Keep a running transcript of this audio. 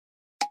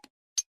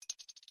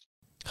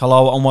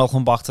Hello and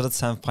welcome back to the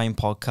 10th Pint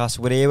Podcast.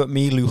 We're here with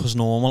me, Lucas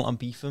Normal and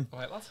Beefham.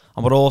 Right, lad.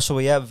 And we're also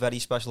here with very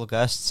special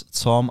guests,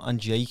 Tom and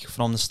Jake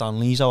from the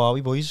Stanleys. How are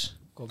we, boys?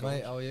 Good,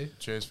 mate. How are you?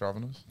 Cheers for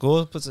having us.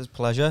 Good, but it's a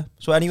pleasure.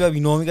 So anyway,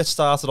 we normally get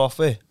started off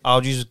with, how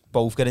do you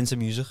both get into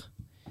music?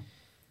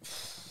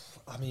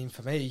 I mean,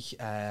 for me,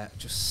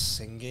 just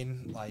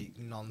singing like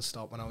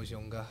non-stop when I was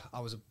younger. I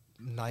was a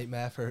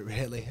nightmare for it,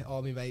 really.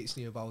 All my mates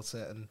knew about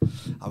it, and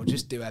I would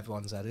just do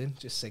everyone's head in,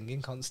 just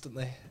singing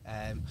constantly.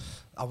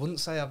 I wouldn't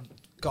say I've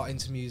got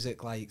into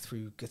music like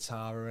through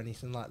guitar or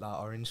anything like that,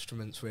 or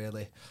instruments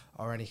really,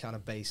 or any kind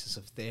of basis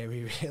of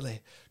theory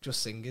really.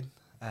 Just singing.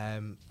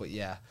 But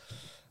yeah,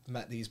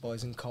 met these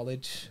boys in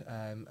college,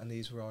 and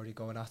these were already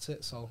going at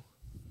it. So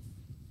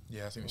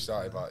yeah, I think we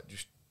started like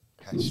just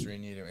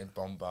pestering you,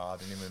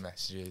 bombarding him with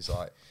messages.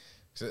 Like,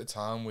 because at the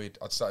time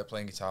I'd started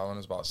playing guitar when I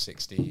was about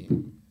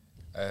 16.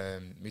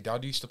 My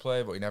dad used to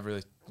play, but he never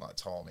really like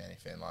taught me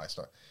anything. Like,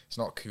 it's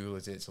not cool,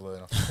 is it, to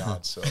learn off your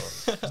dad? So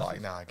it's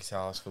like, nah,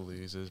 guitar's for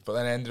losers. But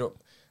then I ended up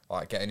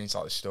like getting into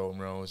like the Stone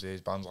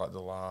Roses, bands like the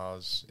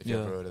Lars, if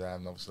you've ever heard of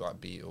them, obviously like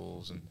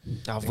Beatles and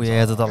Have we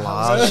heard of the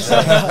Lars?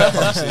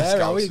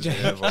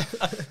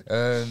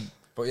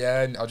 But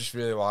yeah, I just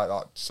really like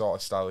that sort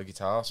of style of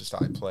guitar, so I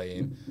started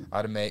playing. I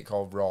had a mate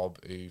called Rob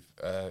who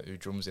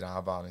drums in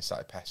our band, and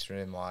started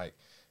pestering him like,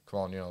 come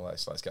on,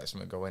 let's get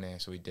something going here.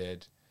 So we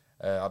did.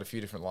 I had a few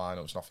different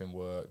lineups, nothing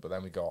worked, but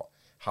then we got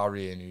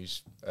Harry in,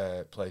 who's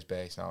plays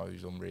bass now,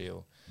 who's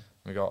unreal.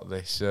 We got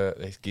this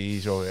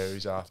geezer over here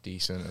who's half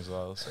decent as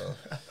well. So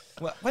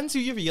When do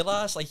you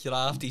realise like you're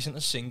half decent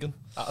at singing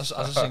as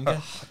a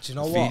singer? do you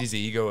know feed what? his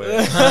ego.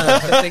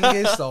 The thing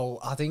is, though,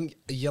 I think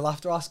you'll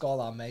have to ask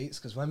all our mates,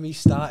 because when we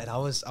started, I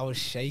was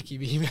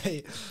shaky,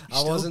 mate.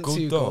 I wasn't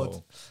too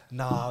good.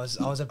 No, I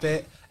was a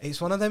bit. It's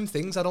one of them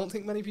things. I don't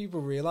think many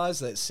people realise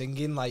that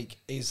singing like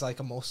is like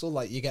a muscle.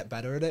 Like, you get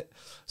better at it.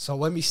 So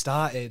when we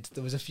started,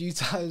 there was a few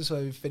times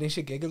where we'd finish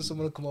a gig and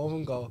someone would come over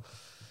and go,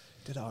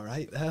 "Did all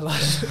right there,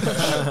 lad."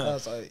 I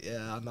was like,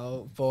 "Yeah, I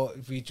know,"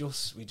 but we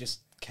just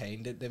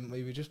caned it, didn't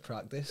we? We just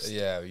practiced.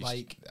 Yeah, we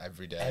like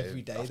every day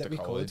that we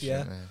college, could.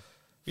 Yeah.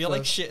 You're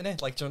like shitting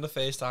it, like during the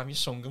first time you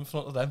sung in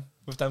front of them,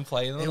 with them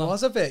playing. It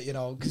was a bit,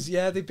 because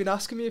they've been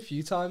asking me a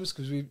few times,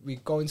 because we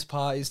go into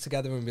parties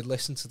together and we'd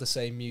listen to the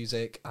same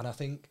music, and I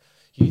think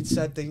you'd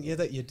said, didn't you,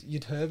 that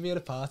you'd heard me at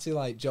a party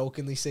like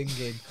jokingly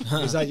singing. He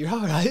was like, "You're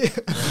all right?"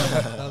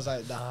 And I was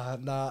like,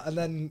 nah. And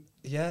then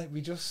I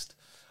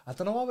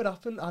don't know what would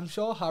happen. I'm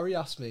sure Harry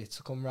asked me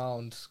to come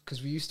round,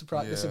 because we used to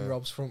practice in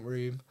Rob's front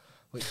room,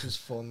 which was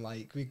fun.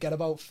 Like, we'd get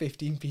about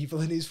 15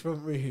 people in his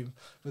front room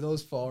with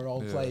us four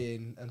all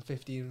playing, and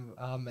 15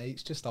 of our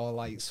mates just all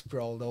like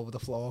sprawled over the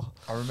floor.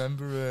 I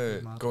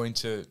remember going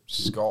to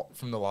Scott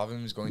from the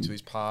Lavins, going to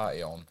his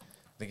party on,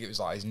 I think it was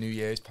like his New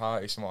Year's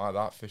party, something like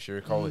that, for Sure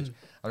College.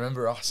 I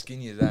remember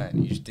asking you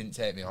then, you just didn't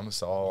take me on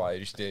the all. Like,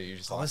 you just did. You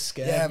just I like, was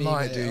scared. yeah, mate,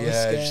 might do. I was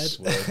Yeah, scared. just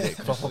worded it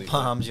Proper completely.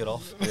 palms you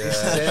off.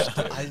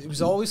 Yeah, It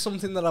was always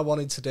something that I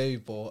wanted to do,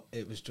 but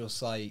it was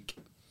just like,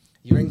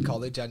 you're in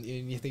college, aren't you,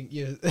 and you think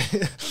you're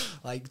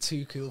like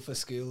too cool for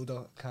school,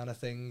 kind of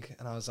thing.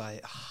 And I was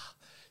like,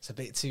 it's a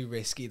bit too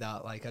risky,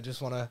 that. Like, I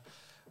just want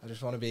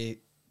to be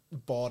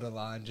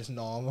borderline, just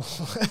normal.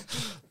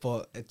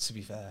 But to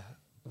be fair,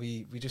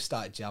 we just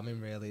started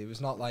jamming, really. It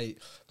was not like,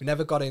 we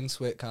never got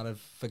into it kind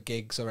of for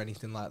gigs or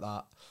anything like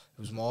that.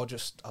 It was more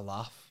just a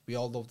laugh. We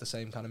all loved the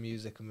same kind of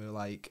music, and we were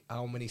like,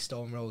 how many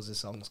Stone Roses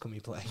songs can we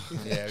play?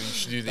 yeah. You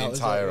should do the That was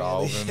entire it, really.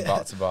 album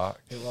back to back.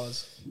 It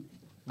was.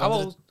 How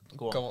old?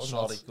 Go on, Go on,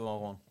 sorry, Matt. go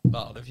on.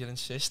 Well, if you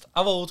insist.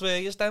 How old were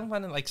you then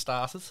when it like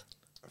started?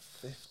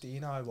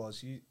 15 I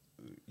was.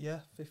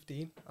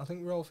 15. I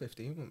think we're all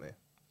 15, weren't we?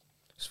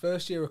 It's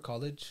first year of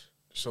college.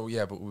 So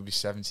yeah, but we'll be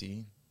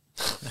 17.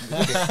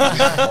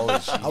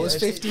 I was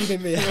 15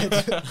 in my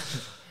head.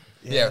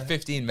 Yeah,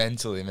 15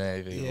 mentally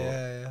maybe.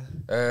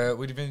 Yeah.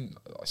 We'd have been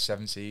like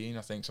 17,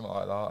 I think, something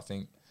like that. I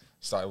think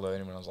started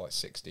learning when I was like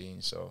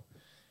 16, so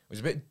it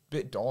was a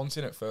bit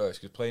daunting at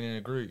first, because playing in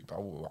a group,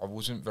 I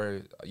wasn't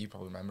very, you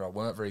probably remember, I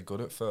weren't very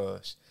good at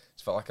first.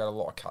 It felt like I had a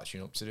lot of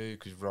catching up to do,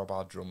 because Rob,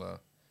 our drummer,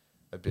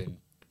 had been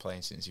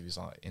playing since he was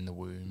like in the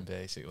womb,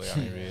 basically. I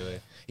mean, really.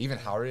 Even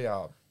Harry,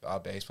 our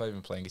bass player, had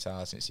been playing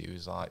guitar since he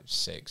was like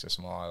 6 or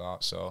something like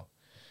that, so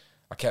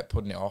I kept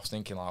putting it off,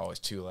 thinking like, oh, it's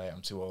too late, I'm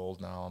too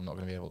old now, I'm not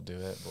going to be able to do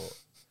it, but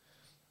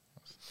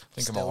I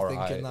think Still I'm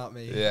alright. thinking that,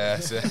 me. Yeah.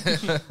 So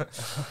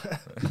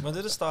When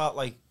did it start,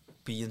 like,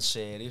 being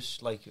serious?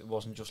 Like, it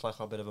wasn't just like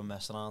a bit of a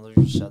mess around, as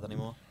you just said,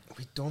 anymore?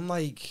 We'd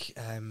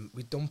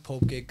done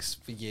pub gigs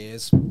for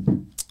years,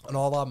 and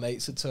all our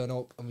mates would turn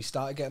up, and we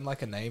started getting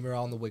like a name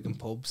around the Wigan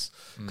pubs,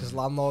 because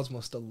landlords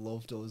must have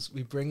loved us.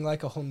 We bring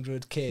like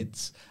 100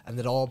 kids, and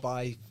they'd all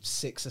buy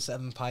 6 or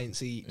 7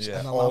 pints each. yeah,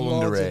 And the all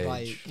landlords would,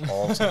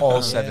 underage,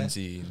 all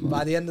 17.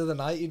 By the end of the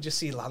night, you'd just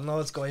see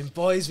landlords going,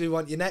 "Boys, we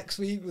want you next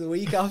week, the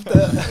week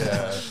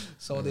after."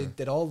 So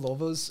they'd all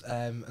love us,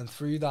 and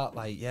through that,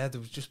 there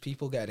was just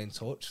people getting in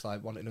touch,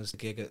 like wanting us to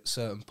gig at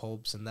certain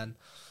pubs, and then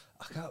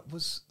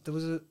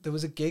There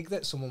was a gig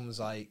that someone was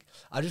like,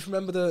 I just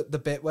remember the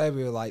bit where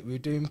we were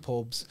doing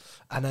pubs,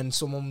 and then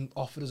someone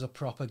offered us a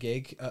proper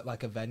gig at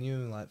like a venue,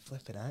 and like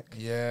flipping heck,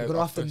 Yeah, we're gonna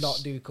have to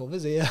not do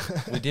covers here.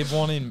 we did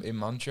one in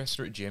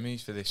Manchester at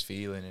Jimmy's for This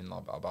Feeling in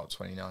like, about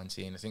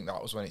 2019. I think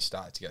that was when it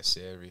started to get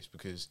serious,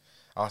 because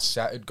our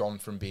set had gone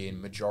from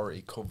being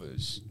majority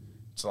covers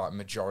to like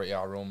majority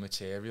our own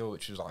material,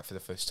 which was like for the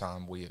first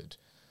time weird.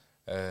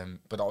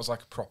 But that was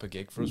like a proper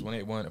gig for us, wasn't it?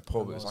 It weren't a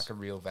pub, it was like a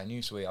real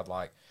venue. So we had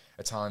like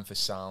a time for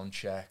sound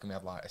check, and we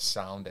had like a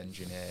sound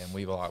engineer, and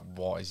we were like,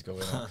 what is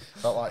going on?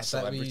 Felt like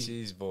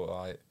celebrities, but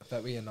like... I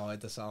bet we annoyed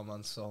the sound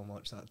man so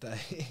much that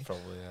day.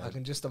 Probably, yeah. I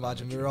can just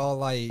imagine we were all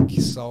like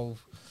so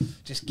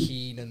just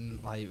keen,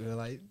 and like we were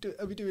like,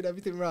 are we doing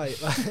everything right?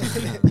 Like,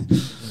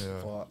 Yeah.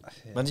 but,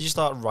 yeah. When did you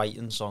start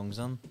writing songs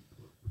then?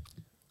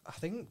 I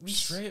think we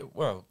Straight,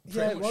 well, Yeah,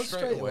 pretty it much was straight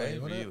straight away, away,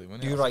 wasn't it? really.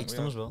 wasn't Do it? you I write think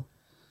them we as well?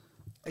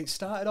 It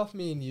started off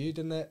me and you,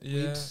 didn't it?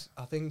 Yeah.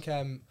 I think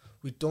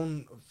we've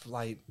done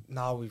like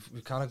now we've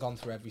kind of gone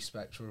through every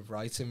spectrum of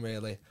writing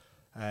really,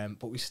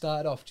 but we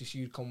started off just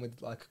you'd come with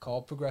like a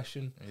chord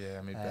progression. Yeah,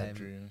 my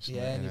bedroom.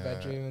 Yeah, in your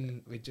bedroom,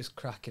 and we'd just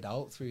crack it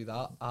out through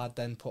that. I'd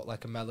then put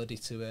like a melody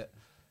to it,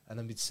 and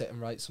then we'd sit and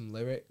write some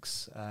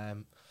lyrics.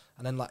 And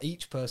then like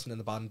each person in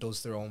the band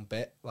does their own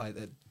bit. Like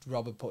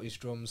Rob would put his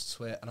drums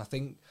to it, and I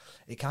think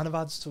it kind of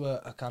adds to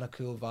a kind of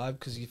cool vibe,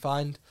 because you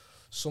find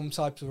some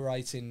types of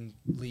writing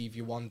leave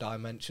you one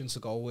dimension to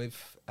go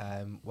with,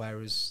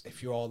 whereas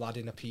if you're all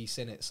adding a piece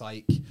in, it's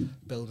like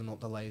building up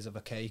the layers of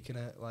a cake in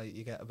it. Like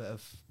you get a bit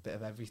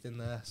of everything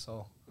there.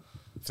 So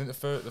I think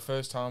the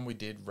first time we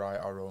did write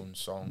our own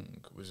song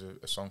was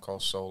a song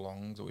called So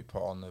Long that we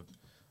put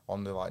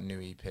on the like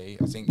new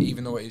EP. I think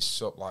even though it is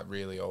so, like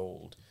really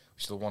old,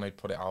 we still wanted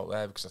to put it out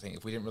there, because I think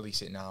if we didn't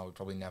release it now, we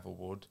probably never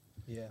would.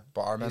 yeah,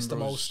 But I remember it's the us-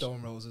 most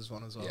Stone Roses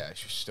one as well. Yeah,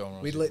 it's just Stone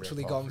Roses. We'd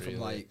literally rip-off, gone from really.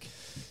 like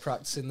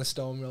practicing the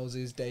Stone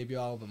Roses debut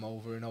album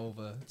over and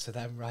over to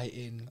them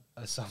writing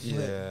a song that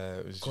Yeah,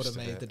 it was could have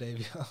just a made the bit-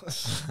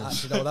 debut.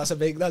 Actually, no, that's a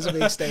big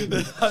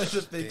statement. That is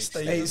a big Big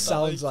statement. It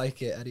sounds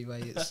like it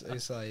anyway.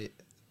 It's like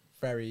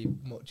very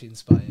much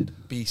inspired.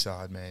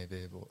 B-side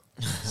maybe, but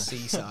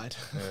Seaside,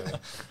 yeah.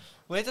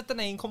 Where did the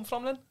name come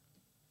from then?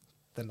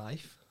 the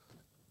knife.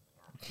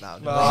 No,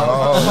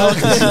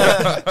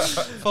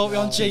 Thought we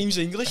were on James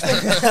English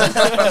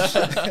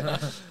then.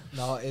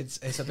 no,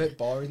 it's a bit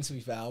boring to be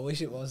fair. I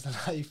wish it was the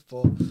knife,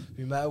 but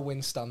we met at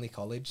Winstanley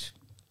College.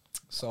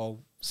 So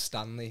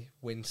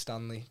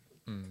Winstanley.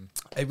 Mm.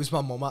 It was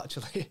my mum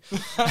actually.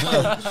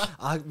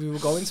 We were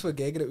going to a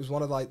gig, and it was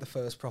one of like the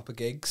first proper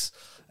gigs,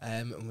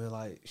 and we were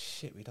like,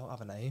 shit, we don't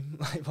have a name.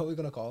 Like, what are we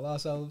gonna call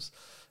ourselves?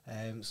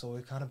 So we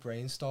were kind of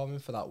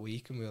brainstorming for that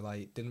week, and we were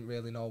like, didn't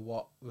really know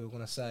what we were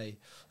gonna say.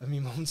 And my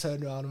mum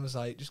turned around and was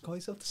like, just call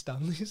yourself the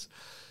Stanleys.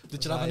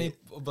 Did you have any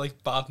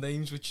like bad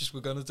names which we're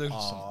gonna do?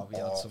 Oh, we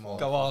had some.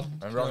 Go on.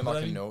 I remember on like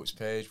a any? notes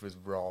page with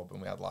Rob,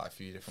 and we had like a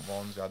few different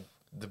ones. We had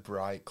the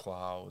bright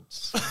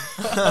clouds,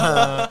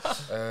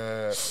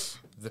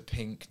 the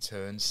pink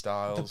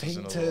turnstiles. The was pink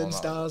another one that-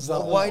 turnstiles. Well,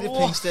 that why one. the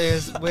pink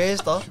stairs?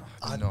 Where's that?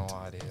 I have no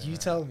idea. You mate.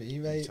 tell me,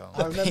 mate. tell me.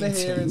 I remember Pink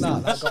hearing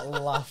that got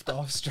laughed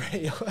off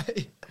straight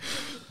away.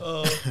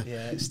 Oh,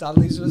 Yeah,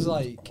 Stanley's was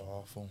like,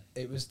 Awful.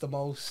 it was the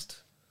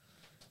most.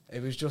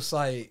 It was just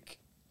like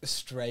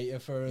straighter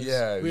for us.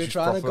 Yeah, it we was were just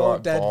trying to proper, go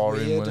like, dead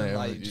boring, weird wasn't and it?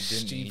 like You didn't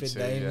stupid need to,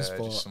 names, yeah, just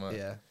but something-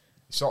 yeah.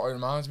 So it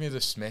reminds me of the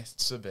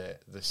Smiths a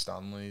bit, the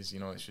Stanleys. You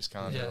know, it's just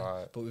kind Yeah. of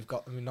like. But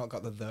we've not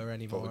got the there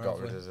anymore. But we got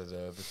have rid of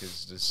the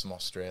because there's some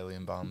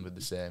Australian band with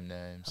the same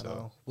name. I So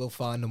know. We'll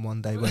find them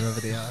one day wherever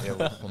they are. yeah,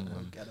 we'll hunt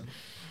them. Get them.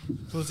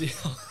 bloody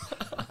hell.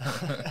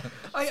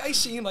 I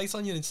seen lights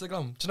on your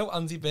Instagram. Do you know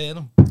Andy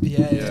Burnham?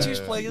 Yeah, Did yeah. you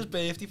just play his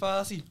birthday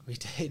party? We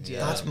did.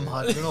 Yeah, That's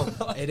mad, you know.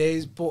 It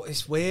is, but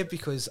it's weird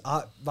because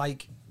I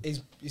like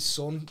his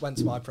son went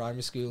to my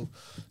primary school,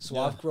 so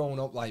Yeah. I've grown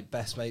up like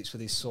best mates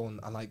with his son,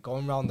 and like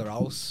going around their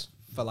house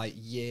for like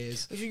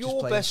years. Is just your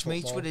playing best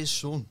mates football. with his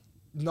son?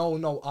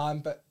 No,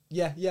 I'm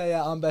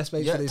I'm best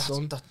mates with his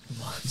son.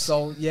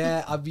 So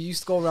yeah, we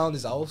used to go around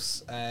his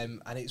house,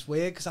 and it's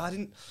weird because I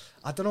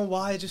don't know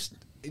why.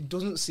 It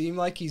doesn't seem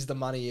like he's the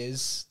man he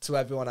is to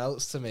everyone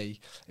else. To me,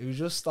 he was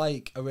just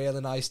like a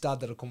really nice dad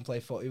that'll come play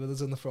footy with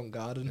us in the front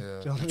garden. Yeah. Do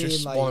you know what I Just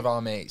mean? Like, one of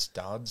our mates'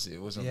 dads. It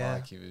wasn't Yeah.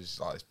 like he was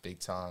like this big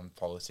time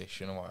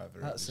politician or whatever.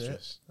 That's it. Was it.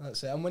 Just,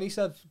 That's it. And when he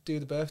said do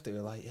the birthday, we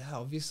were like, yeah,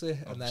 obviously.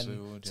 And Obviously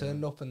then would,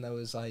 turned yeah. up and there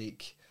was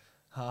like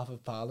half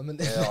of Parliament.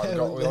 yeah, like,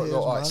 there, we wasn't got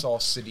it? like It was saw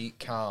Sadiq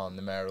Khan,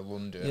 the mayor of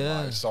London.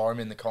 Yeah. Like, saw him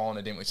in the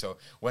corner, didn't we? So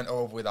went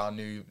over with our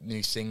new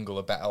single,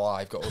 A Better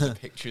Life. Got all the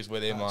pictures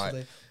with him. mad, Like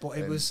actually. But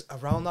it was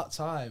around that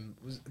time.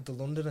 Was the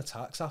London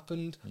attacks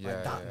happened Yeah,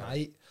 like that yeah.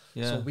 night?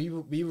 Yeah. So we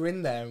were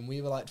in there and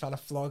we were like trying to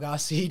flog our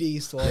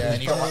CDs to all yeah, these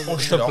and he got like Parliament-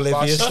 ushered off by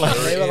Oblivious, like, They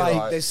were security,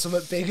 like, "There's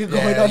something bigger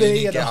going yeah, on you here,"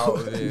 need you to get out know.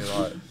 of here.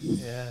 Like,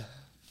 Yeah,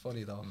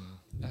 funny though.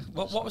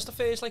 What was the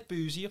first like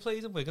boozy you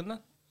played in Wigan then?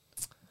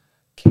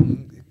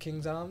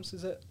 King's Arms,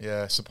 is it?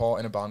 Yeah,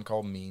 supporting a band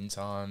called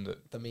Meantime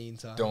that The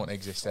Meantime. don't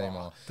exist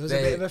anymore. There was a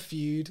bit of a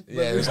feud.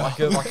 Yeah, it was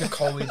like a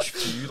college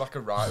feud, like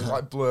it was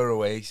like Blur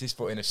Oasis,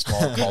 but in a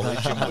small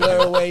college.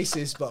 We're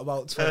Oasis, but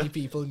about 20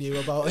 people knew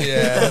about it.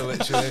 Yeah,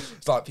 literally.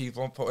 It's like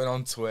people putting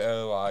on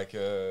Twitter like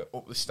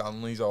up the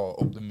Stanleys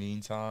or up the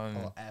Meantime.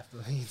 Or F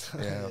the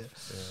Meantime.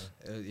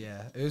 Yeah,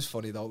 Yeah, it was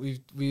funny though.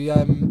 We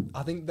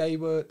I think they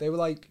were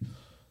like,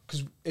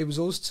 because it was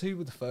us two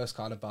were the first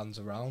kind of bands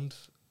around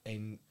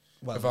in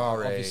Of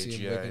our obviously age,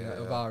 in yeah, Wigan, yeah,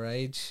 of yeah. our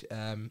age.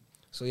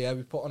 So yeah,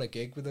 we put on a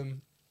gig with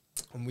them,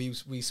 and we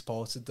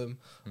supported them,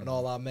 and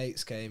all our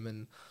mates came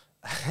and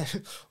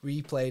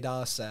we played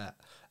our set.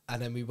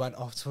 And then we went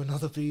off to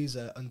another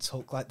boozer and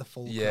took like the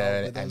full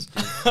crowd with us,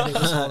 and it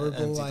was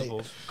horrible, like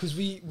because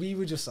we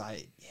were just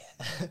like,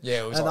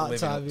 Yeah, it was at like that living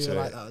time up we to were it.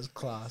 like, that was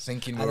class.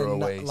 Thinking And we were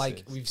then, Oasis.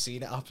 like we've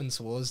seen it happen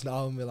to us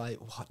now, and we're like,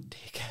 what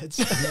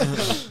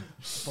dickheads.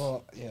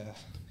 But yeah,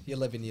 you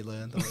live and you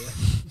learn, don't you?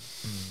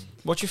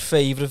 What's your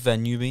favourite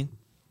venue been?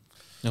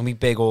 I mean,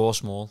 big or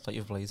small that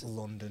you've played?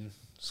 London,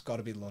 it's got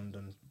to be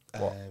London.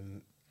 What?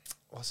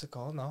 What's it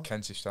called now?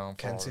 Kentish Town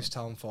Forum. Kentish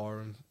Town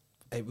Forum.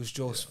 It was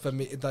just for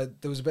me. There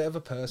was a bit of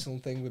a personal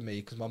thing with me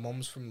because my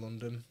mum's from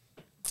London,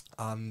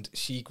 and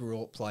she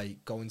grew up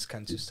like going to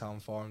Kentish Town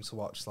Forum to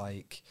watch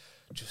like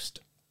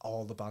just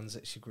all the bands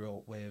that she grew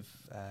up with,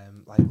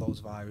 like loads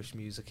of Irish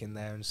music in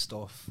there and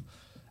stuff,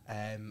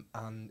 and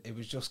it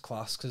was just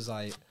class because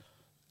like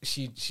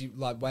she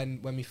like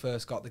when we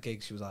first got the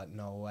gig, she was like,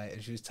 no way,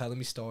 and she was telling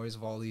me stories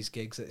of all these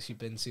gigs that she'd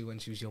been to when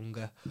she was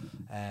younger,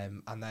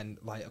 and then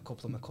like a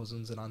couple of my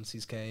cousins and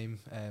aunties came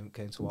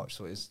to watch.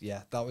 So it was,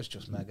 yeah, that was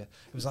just mega.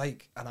 It was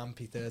like an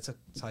amphitheatre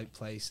type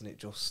place, and it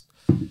just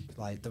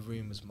like the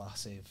room was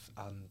massive,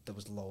 and there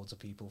was loads of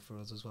people for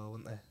us as well,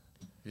 weren't there?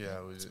 Yeah,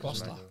 it was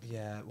What's mega. that?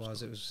 Yeah, it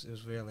was. It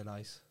was really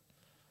nice.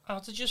 How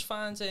did you just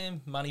find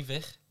Manny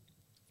Vic?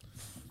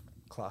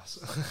 Class.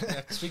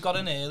 Yeah, 'cause we got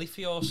in early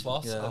for your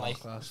slot, Yeah. and like Oh,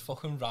 class.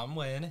 fucking ram,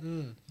 weren't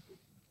it?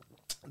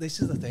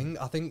 This is the thing.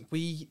 I think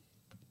we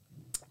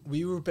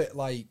were a bit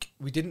like,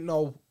 we didn't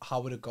know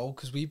how it'd go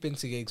because we've been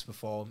to gigs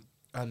before,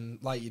 and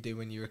like you do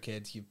when you're a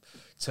kid, you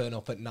turn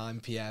up at 9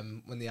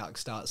 p.m. when the act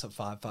starts at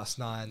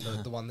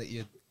 9:05. The one that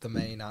you the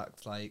main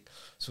act, like.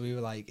 So we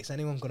were like, is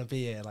anyone gonna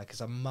be here? Like,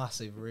 it's a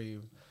massive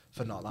room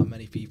for not that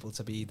many people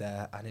to be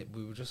there, and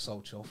we were just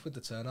so chuffed with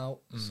the turnout.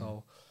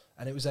 So,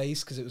 and it was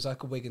ace because it was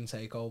like a Wigan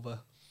takeover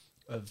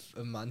of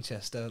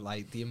Manchester.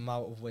 Like the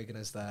amount of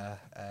Wiganers there,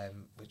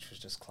 which was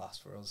just class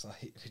for us.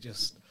 Like we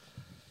just,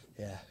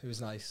 yeah, it was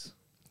nice.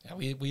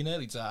 Yeah, we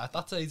nearly died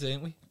that day,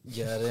 didn't we?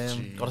 Yeah,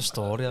 got a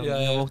story haven't you,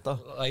 Yeah, about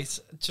that? right.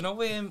 Do you know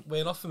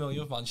we're not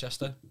familiar with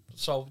Manchester?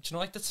 So do you know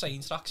like the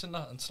train tracks and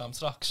that and tram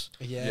tracks?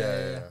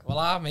 Yeah. Well,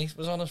 our mate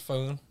was on his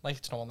phone, like,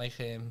 do you know, like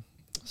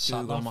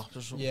sat Google nav, Maps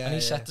or something. Yeah. and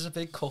he said there's a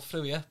big cut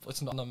through here, but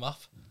it's not on the map.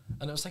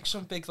 And it was like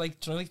some big,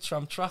 like, do you know, like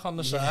tram track on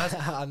the side.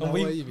 I know And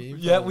we, what you mean.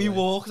 yeah, probably. we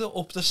walked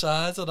up the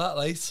side of that,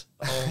 right?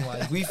 Oh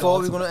my We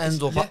thought we were going to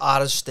end up Yeah.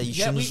 at a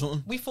station Yeah, or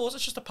something. we thought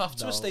it's just a path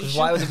to No, a 'cause station. Because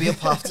why would there be a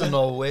path to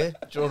nowhere?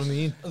 Do you know what I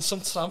mean? And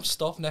some tram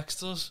stopped next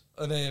to us,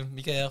 and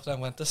my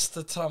girlfriend went,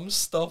 the tram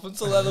stop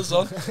until let us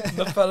on. And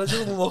the fella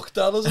just looked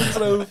at us and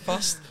drove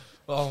past.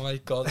 Oh my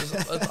god,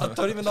 I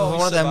don't even know So how one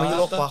we of them when you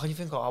look survived back and you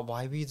think, oh,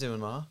 why were you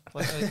doing that?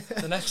 Like,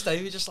 the next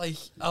day we just like,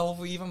 how have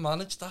we even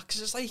managed that?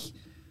 Because it's like,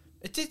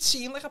 it did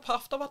seem like a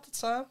path though at the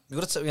time. We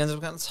ended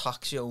up getting a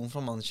taxi home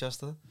from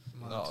Manchester.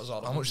 No, it was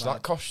all How much did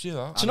that cost you,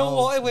 that? Do you know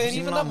what? It wasn't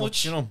Wasn't even that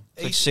much. you know,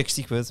 like Eight-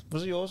 60 quid.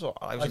 Was it yours or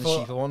I was in the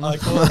cheaper one? I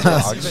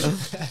thought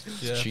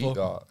Yeah, cheap, but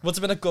that. would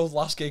have been a good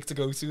last gig to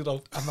go to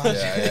though. Imagine.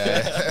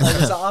 Yeah, Like,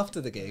 was that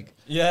after the gig?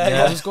 Yeah,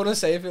 Yeah. I was gonna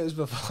say if it was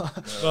before.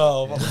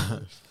 Oh,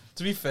 well,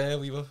 to be fair,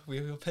 we were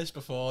pissed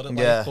before it, like,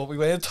 Yeah. but we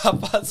weren't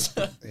that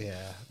bad.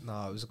 Yeah,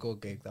 no, it was a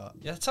good gig that.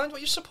 Yeah, tell me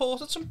what you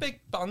supported some big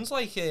bands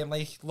like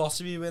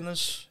Lottery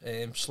Winners,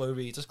 Slow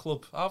Readers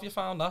Club. How have you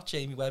found that?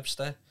 Jamie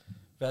Webster,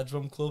 Red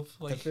Rum Club.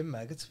 Like, They've been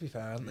mega, to be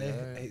fair, haven't they?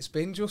 Yeah. It's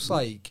been just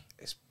like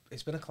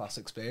it's been a class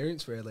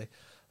experience, really.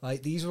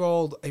 Like these are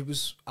all. It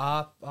was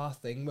our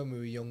thing when we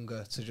were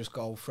younger to just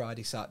go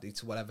Friday, Saturday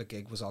to whatever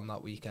gig was on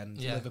that weekend.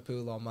 Yeah.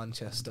 Liverpool or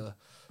Manchester,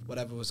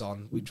 whatever was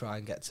on, we'd try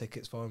and get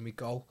tickets for and we'd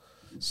go.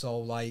 So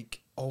like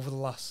over the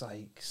last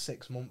like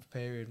 6 month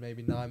period,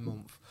 maybe 9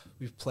 month,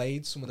 we've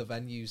played some of the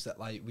venues that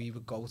like we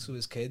would go to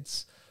as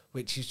kids,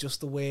 which is just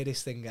the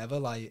weirdest thing ever.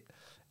 Like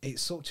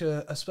it's such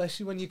a,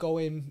 especially when you go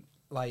in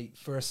like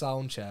for a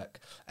sound check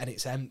and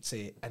it's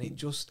empty and it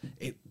just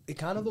it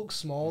kind of looks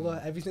smaller.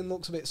 Everything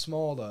looks a bit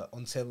smaller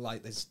until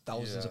like there's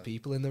thousands of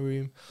people in the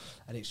room,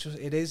 and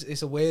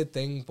it's a weird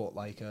thing, but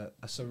like a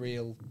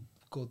surreal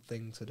good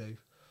thing to do.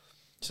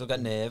 Still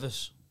get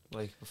nervous,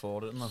 like,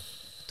 before it and that.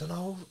 Don't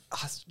know.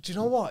 Do you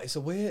know what? It's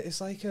a weird.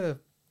 It's like a.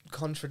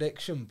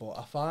 contradiction, but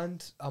I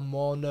find I'm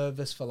more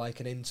nervous for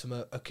like an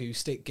intimate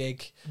acoustic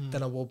gig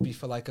than I would be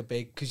for like a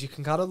big, because you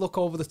can kind of look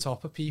over the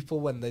top of people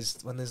when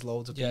there's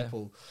loads of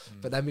people.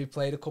 But then we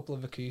played a couple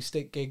of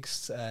acoustic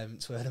gigs to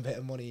earn a bit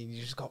of money, and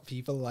you just got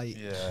people like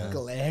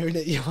glaring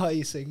at you while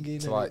you're singing.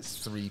 To like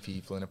 3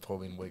 people in a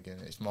pub in Wigan,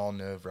 it's more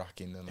nerve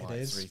wracking than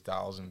like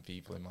 3,000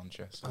 people in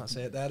Manchester. That's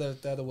it.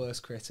 They're the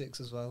worst critics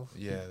as well.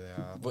 Yeah,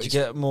 they are. But Do you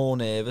get more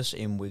nervous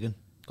in Wigan?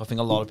 I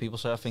think a lot of people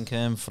say. I think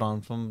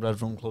Fran from Red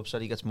Rum Club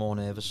said he gets more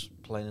nervous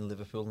playing in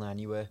Liverpool than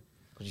anywhere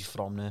because he's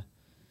from there.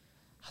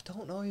 I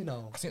don't know, you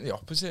know. I think the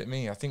opposite.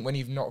 I think when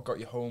you've not got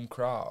your home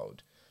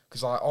crowd,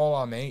 because like all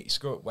our mates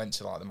went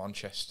to like the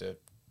Manchester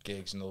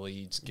gigs and the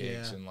Leeds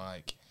gigs and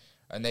like,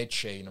 and they'd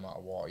cheer no matter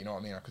what. You know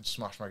what I mean? I could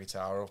smash my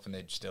guitar up and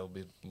they'd still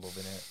be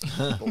loving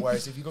it. But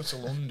whereas if you go to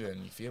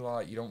London, you feel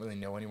like you don't really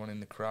know anyone in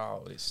the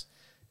crowd. It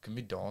can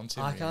be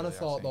daunting. I kind of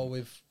thought though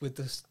with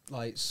the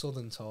like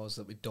southern tours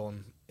that we'd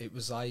done, it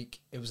was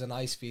a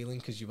nice feeling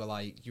because you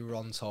were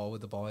on tour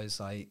with the boys,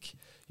 like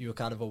you were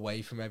kind of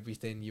away from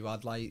everything. You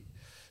had like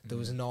there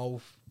was no,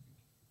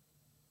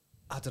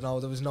 I don't know,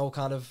 there was no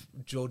kind of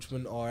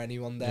judgment or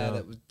anyone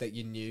there that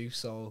you knew.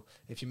 So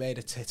if you made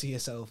a tit of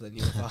yourself, then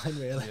you were fine,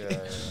 really.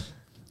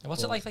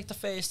 What's it like the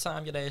first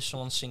time you hear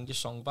someone sing your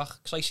song back?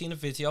 Because I seen a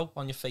video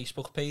on your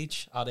Facebook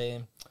page at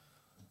the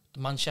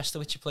Manchester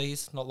which you played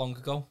not long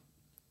ago.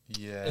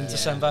 In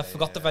December. I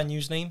forgot the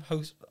venue's name.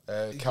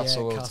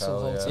 Castle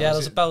Hotel. Yeah,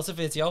 there's a belter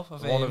video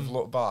of one of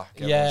Look Back.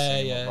 Do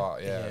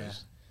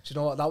you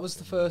know what? That was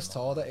the first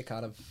tour that it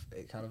kind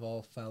of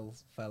all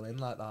fell in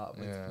like that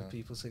with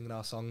people singing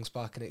our songs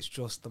back, and it's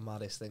just the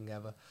maddest thing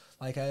ever.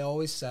 Like I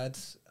always said,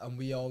 and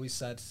we always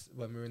said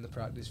when we were in the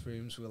practice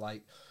rooms, we're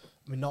like,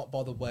 we're not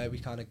bothered where we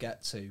kind of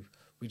get to.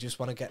 We just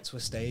want to get to a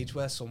stage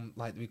where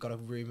we've got a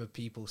room of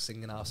people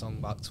singing our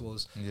song back to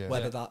us.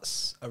 Whether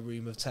that's a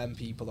room of 10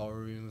 people or a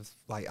room of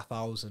like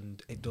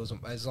 1,000, it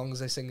doesn't. As long as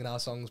they're singing our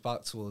songs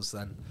back to us,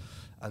 then.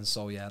 And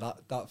so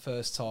that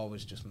first tour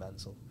was just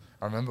mental.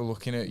 I remember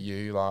looking at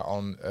you like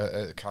on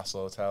at the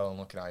Castle Hotel and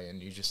looking at you,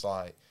 and you just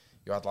like.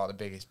 You had like the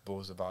biggest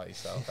buzz about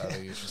yourself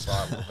ever. You was just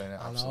like loving it.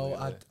 Absolutely.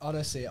 I know.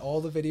 Honestly, all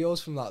the videos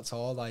from that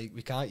tour, like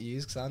we can't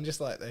use because I'm just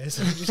like this.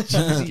 I'm just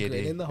cheesy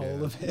grinning the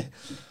whole of it.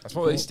 That's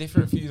probably it's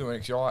different for you though,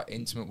 because you're like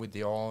intimate with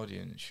the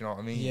audience. You know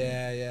what I mean?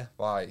 Yeah.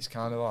 Like it's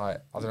kind of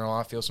like I don't know.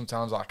 I feel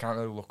sometimes like I can't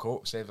really look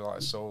up, save like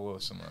a solo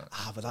or something.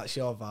 But that's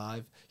your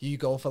vibe. You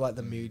go for like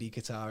the moody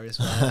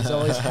guitarist. Right? He's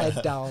always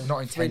head down,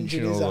 not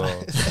intentional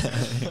though.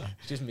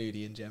 Just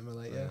moody in general,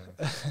 like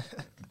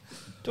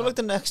Do you like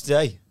the next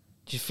day?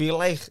 Do you feel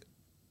like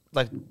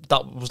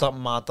that was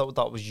mad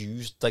that was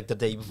used like the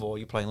day before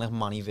you're playing like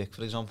Manny Vic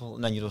for example,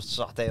 and then you just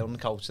sat there on the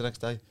couch the next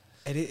day?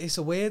 It's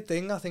a weird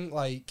thing. I think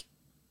like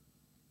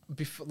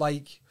before,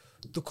 like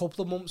the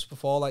couple of months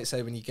before, like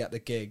say when you get the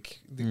gig,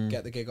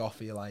 get the gig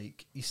offer,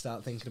 you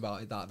start thinking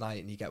about it that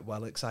night and you get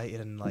well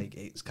excited and like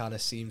it kind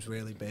of seems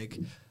really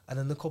big, and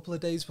then the couple of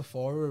days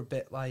before are a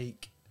bit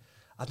like,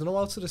 I don't know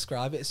how to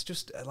describe it. It's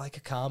just like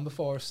a calm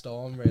before a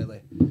storm.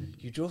 Really,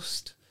 you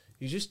just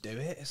do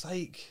it. It's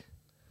like,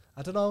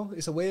 I don't know.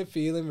 It's a weird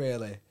feeling,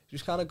 really. You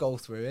just kind of go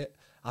through it.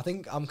 I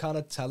think I'm kind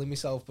of telling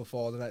myself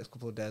before the next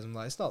couple of days, I'm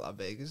like, it's not that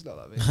big,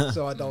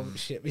 so I don't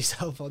shit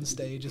myself on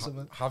stage or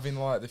something. Having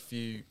like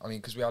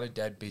because we had a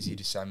dead busy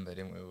December,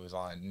 didn't we? It was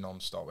like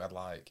non-stop. We had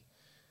like,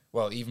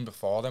 well, even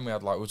before then, we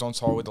was on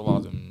tour with the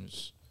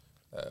Ladhams.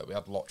 We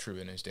had Lottery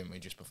Winners, didn't we?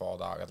 Just before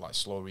that, we had like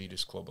Slow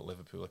Readers Club at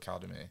Liverpool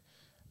Academy.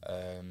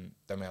 Then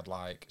we had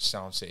like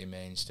Sound City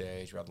Main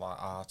Stage. We had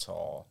like our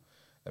tour.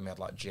 Then we had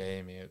like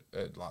Jamie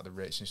at like the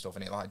Ritz and stuff,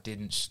 and it like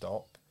didn't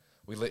stop.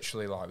 We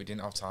literally like we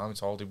didn't have time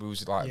at all. We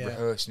was like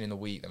rehearsing in the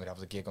week, then we'd have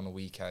the gig on the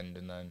weekend,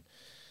 and then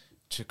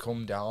to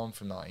come down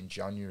from that in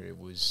January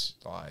was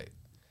like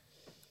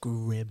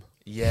grim.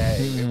 Yeah,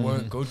 it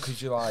weren't good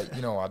because you're like,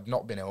 I'd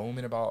not been home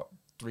in about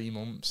 3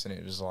 months, and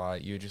it was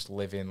like you're just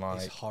living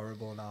like. It's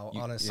horrible now,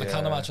 honestly. I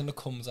can't imagine the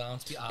come down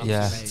to be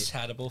absolutely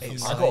terrible.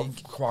 I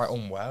got quite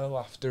unwell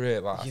after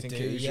it. Like I think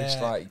it was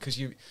just like because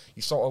you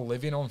sort of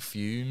living on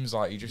fumes.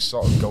 Like you just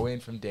sort of going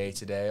from day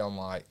to day on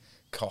like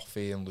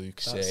coffee and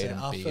Lucozade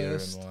and beer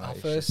and like. Our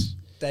first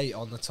date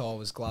on the tour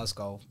was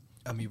Glasgow,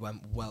 and we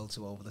went well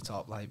too over the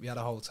top. Like we had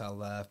a hotel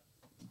there.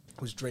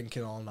 Was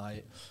drinking all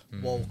night.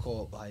 Woke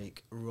up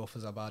like rough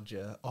as a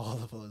badger, all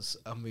of us,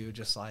 and we were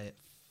just like,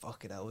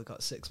 fucking hell, we've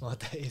got 6 more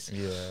days.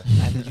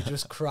 Yeah. And you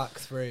just crack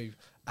through,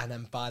 and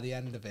then by the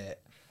end of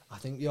it, I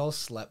think we all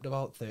slept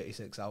about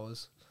 36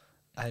 hours.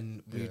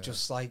 And we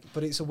just like,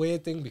 but it's a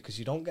weird thing because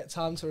you don't get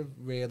time to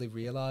really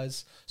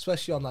realise,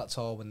 especially on that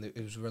tour when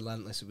it was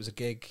relentless. It was a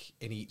gig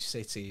in each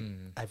city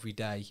every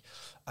day.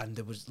 And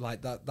there was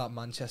like that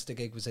Manchester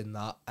gig was in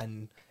that,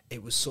 and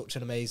it was such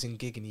an amazing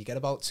gig. And you get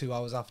about 2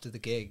 hours after the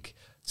gig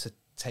to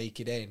take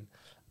it in.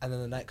 And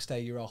then the next day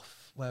you're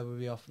off. Where were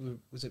we off?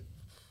 Was it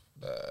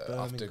after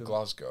Birmingham.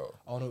 Glasgow.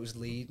 Oh no, it was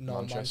Leeds. No,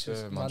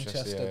 Manchester,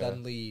 Manchester, yeah.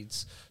 then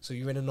Leeds. So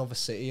you're in another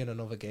city and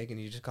another gig, and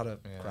you just gotta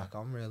crack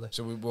on, really.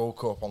 So we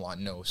woke up on like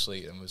no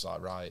sleep and was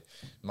like, right,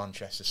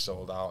 Manchester's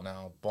sold out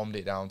now. Bombed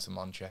it down to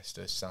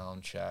Manchester,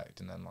 sound checked,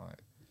 and then like,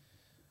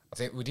 I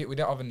think we didn't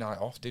have a night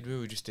off, did we?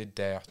 We just did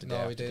day after day. No,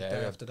 after we did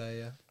day after day.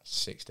 Yeah.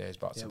 6 days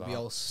back to back. We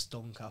all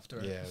stunk after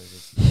it. Yeah,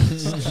 we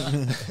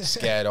did.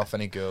 Scared off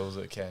any girls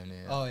that came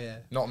near. Oh yeah.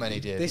 Not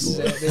many did. This is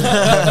but-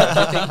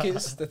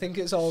 it. They think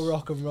it's all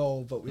rock and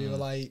roll, but we were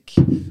like,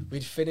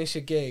 we'd finish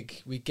a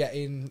gig, we'd get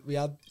in. We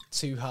had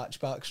 2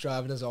 hatchbacks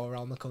driving us all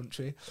around the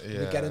country.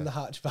 Yeah. We'd get in the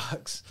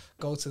hatchbacks,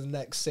 go to the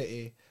next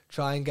city,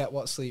 try and get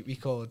what sleep we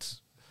could,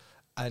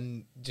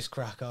 and just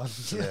crack on.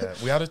 Yeah,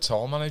 we had a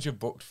tour manager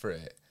booked for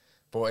it,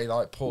 but he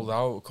like pulled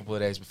out a couple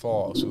of days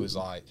before, so it was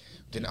like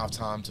didn't have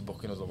time to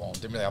book another one.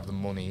 Didn't really have the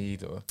money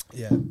either.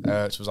 Yeah.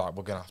 So it was like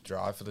we're gonna have to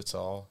drive for the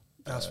tour.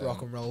 That's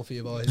rock and roll for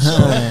you boys.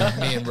 So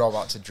me and Rob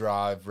had to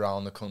drive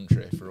around the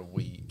country for a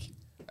week.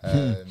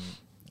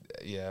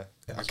 Yeah,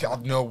 I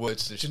have no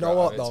words to Do describe. you know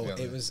what it, though? to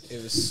be It honest.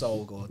 was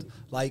so good.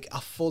 Like I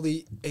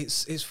fully,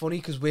 it's funny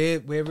because we're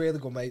really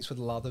good mates with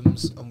the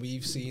Lathams, and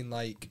we've seen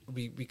like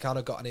we kind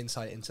of got an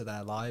insight into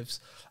their lives,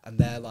 and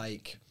they're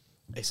like,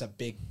 it's a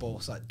big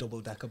bus, like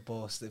double-decker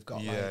bus. They've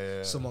got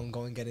Yeah. someone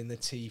going getting the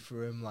tea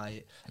for him.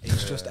 Like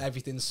it's just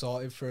everything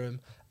sorted for him,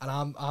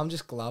 and I'm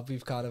just glad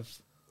we've kind of.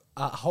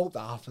 I hope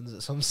that happens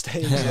at some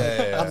stage.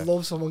 Yeah. I'd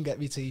love someone get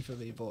me tea for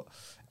me, but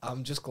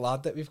I'm just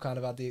glad that we've kind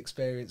of had the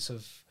experience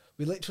of.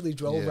 We literally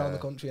drove around the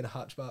country in a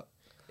hatchback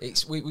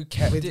It's we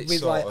kept with it with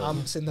sort like of,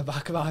 amps in the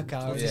back of our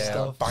car and yeah,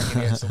 stuff. banging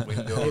against the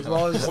window. It was putting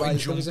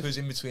like there was jumpers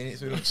in between it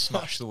so we don't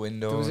smash the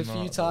window. There was a and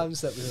few that. times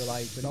that we were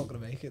like, we're not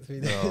going to make it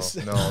through this.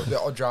 No,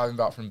 the driving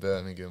back from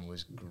Birmingham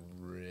was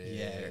great.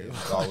 Yeah, it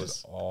That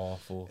was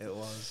awful. It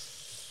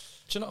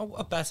was. Do you know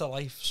A Better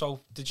Life? So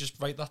did you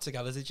just write that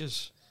together? Did you?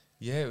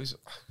 Yeah, it was.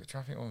 I'm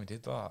trying to think when we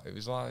did that. It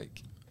was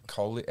like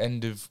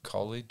end of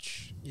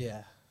college.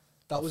 Yeah.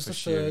 That was the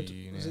First year third.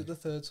 uni. Was it the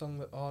third song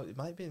that? Oh, it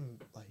might have been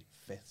like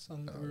 5th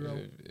song that we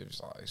wrote. It was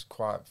like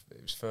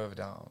it was further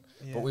down.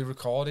 Yeah. But we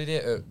recorded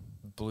it at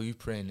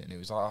Blueprint, and it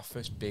was like our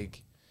first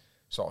big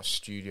sort of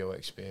studio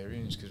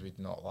experience because we'd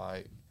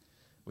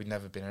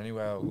never been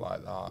anywhere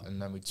like that,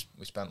 and then we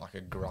spent like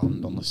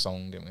 $1,000 on the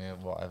song, didn't we, or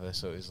whatever.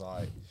 So it was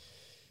like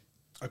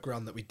A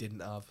grand that we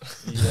didn't have.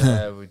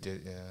 yeah, we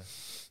did, yeah.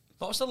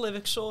 What was the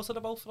lyrics sorted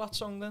about for that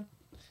song then?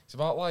 It's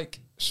about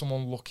like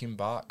someone looking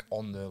back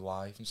on their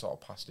life and sort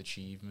of past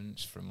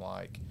achievements from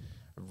like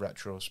a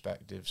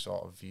retrospective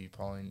sort of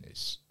viewpoint.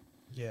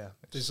 Yeah.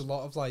 There's a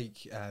lot of like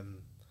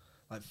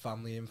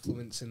family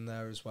influence in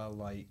there as well.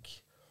 Like,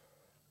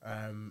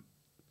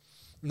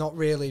 not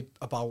really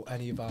about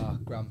any of our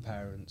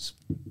grandparents,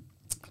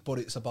 but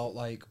it's about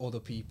like other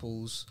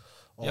people's.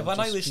 Or Yeah, when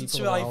I just listen to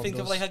people it, I around think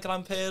of us. like a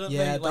grandparent.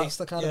 Yeah, mate, like, that's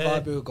the kind of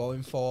vibe we were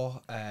going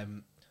for.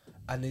 And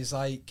it's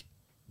like,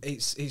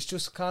 it's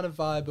just kind of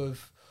vibe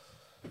of,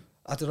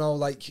 I don't know,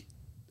 like,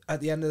 at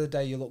the end of the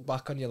day, you look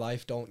back on your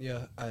life, don't you?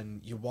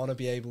 And you want to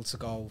be able to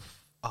go,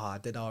 I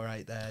did all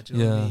right there. Do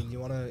you know what I mean? You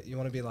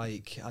want to be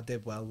like, I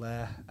did well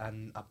there.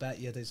 And I bet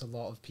you there's a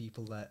lot of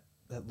people that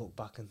look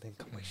back and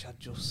think, I wish I'd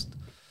just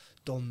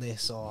done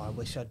this, or I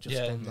wish I'd just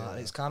done that.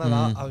 It's kind of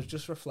that. I was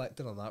just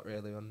reflecting on that,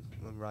 really, when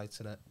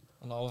writing it.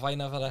 No, if I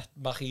never had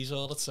Mackies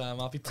all the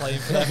time, I'd be playing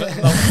forever.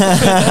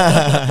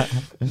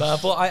 No,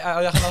 but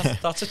I reckon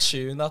that's a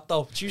tune, that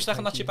though. Do you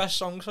reckon that's your best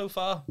song so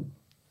far?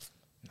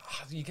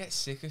 You get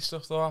sick of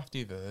stuff though after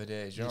you've heard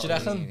it. Do you know Do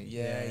what you I mean? reckon?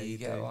 Yeah, Yeah, you you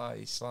get do. like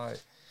it's like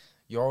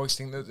you always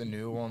think that the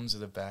new ones are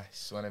the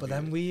best. Whenever But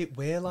then we're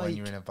when like,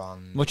 you're in a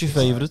band. What's your it's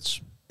like-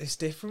 favourites? it's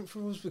different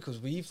for us because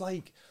we've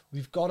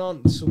gone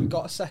on. So we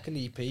got a second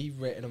EP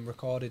written and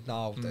recorded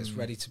now that's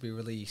ready to be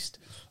released,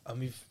 and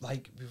we've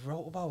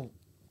wrote about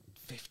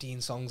 15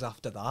 songs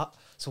after that.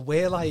 So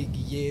we're like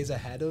years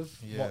ahead of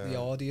what the Yeah.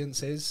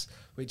 audience is,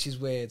 which is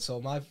weird.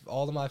 So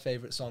all of my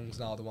favourite songs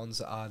now, the ones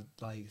that I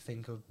like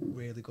think are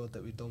really good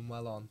that we've done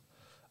well on,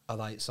 are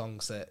like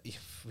songs that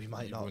if we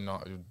might not. We're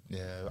not,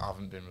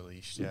 haven't been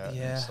released yet.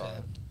 Yeah. It's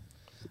like-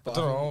 But I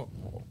don't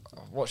know.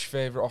 What's your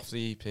favourite off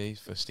the EP,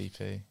 first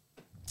EP?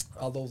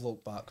 I love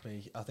Look Back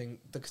Me. I think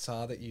the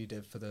guitar that you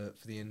did for the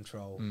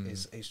intro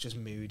is it's just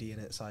moody,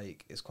 and it's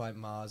like it's quite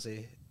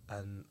Marsy,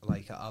 and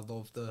like I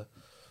love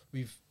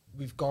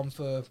we've gone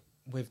for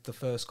with the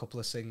first couple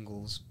of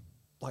singles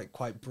like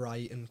quite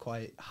bright and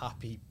quite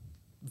happy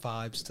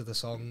vibes to the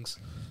songs,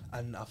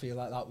 and I feel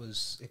like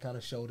it kind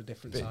of showed a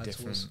different Bit side to us.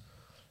 different.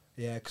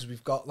 Yeah, because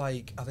we've got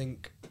like, I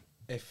think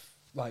if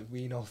like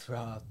we know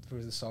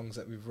through the songs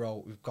that we've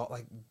wrote, we've got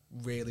like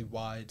really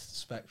wide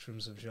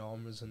spectrums of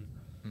genres, and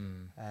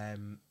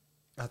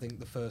I think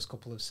the first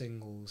couple of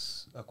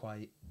singles are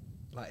quite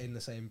like in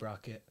the same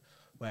bracket,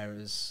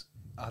 whereas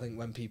I think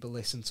when people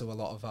listen to a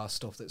lot of our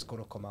stuff that's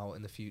going to come out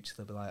in the future,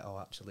 they'll be like, oh,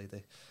 actually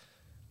they're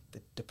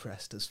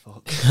depressed as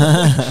fuck.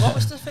 What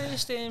was the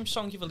first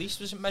song you released?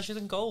 Was it Measured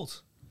in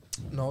Gold?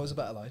 No, it was A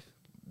Better Life.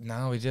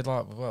 No, we did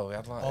like, well, we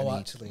had like, Oh, an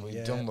actually, we'd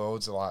yeah. done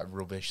loads of like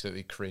rubbish that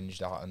we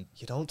cringed at and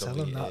You don't tell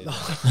them that,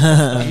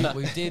 deleted. though.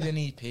 we did an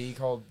EP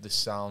called The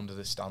Sound of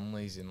the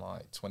Stanleys in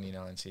like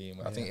 2019.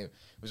 I think it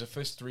was the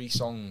first 3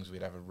 songs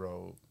we'd ever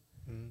wrote.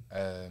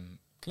 Can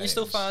you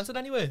still find it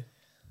anyway?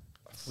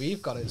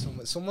 We've got it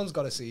somewhere. Someone's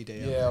got a CD.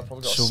 Yeah, I've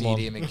probably got Someone. a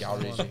CD in my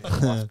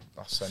garage.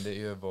 I'll send it to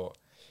you, but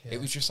Yeah.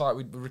 it was just like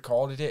we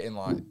recorded it in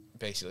like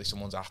basically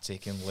someone's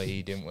attic in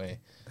Leigh, didn't we?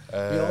 We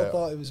all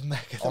thought it was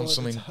mega. On though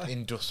some at the time.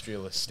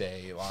 industrial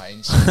estate, like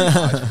in some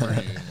guy's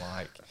room,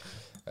 like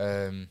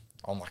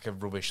on like a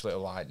rubbish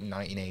little like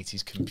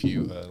 1980s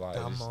computer, like it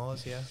Dan was-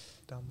 Moores, yeah.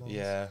 Dan Moores.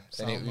 yeah,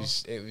 and it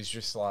Soundmore. was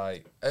just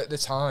like at the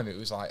time it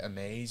was like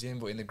amazing,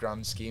 but in the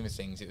grand scheme of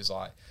things, it was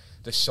like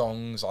the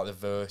songs, like the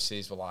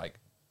verses were like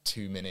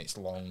 2 minutes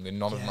long, and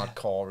none of them had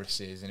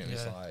choruses, and it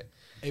was Yeah. like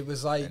It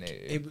was like And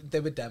they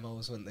were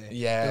demos, weren't they?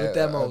 Yeah, they were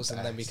demos, at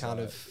and then we best, kind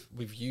like- of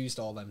we've used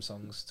all them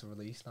songs to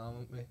release now,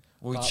 haven't we?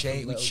 we Apart from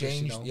changed, Little Does She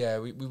changed, Know. yeah,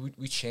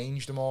 we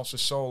changed them all.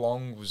 So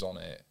Long was on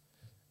it,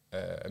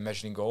 and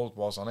Measured in Gold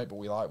was on it, but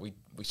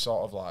we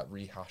sort of like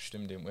rehashed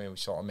them, didn't we? We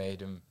sort of made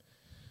them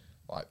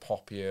like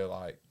poppier,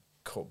 like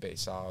cut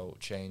bits out,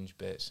 changed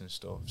bits and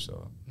stuff.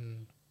 So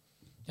Mm.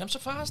 Yeah, I'm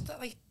surprised that,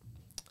 like,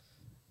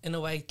 in a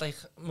way, like,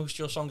 most of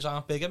your songs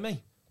aren't bigger than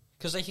me.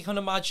 Because, like, you can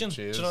imagine,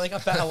 do you know, like, a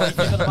better life,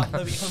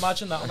 you can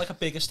imagine that on, like, a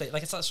bigger state.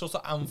 Like, it's that sort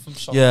of anthem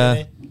song, Yeah,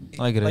 innit?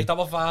 I agree. Like, that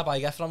what vibe I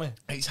get from it.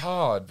 it's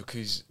hard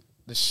because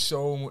there's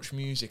so much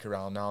music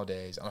around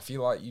nowadays, and I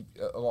feel like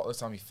a lot of the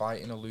time you're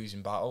fighting a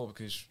losing battle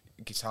because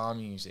guitar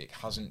music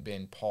hasn't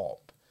been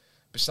pop.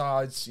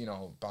 Besides, you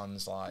know,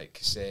 bands like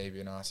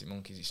Kasabian and Arctic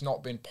Monkeys, it's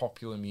not been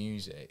popular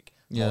music,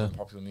 Yeah. modern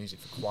popular music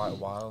for quite a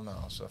while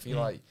now. So I feel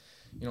like,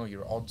 you know,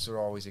 your odds are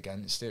always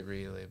against it,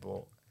 really.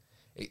 But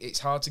it's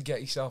hard to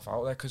get yourself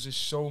out there because there's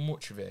so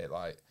much of it.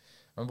 Like,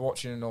 I remember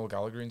watching an Noel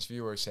Gallagher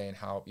interview where he was saying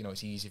how, you know,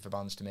 it's easy for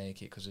bands to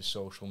make it because of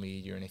social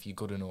media, and if you're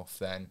good enough,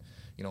 then,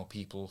 you know,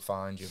 people will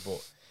find you.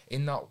 But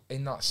in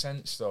that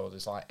sense, though,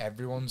 there's like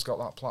everyone's got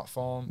that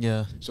platform.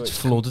 Yeah, So it's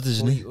flooded,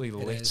 isn't it? completely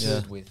It is.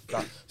 littered Yeah. with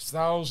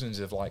thousands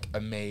of like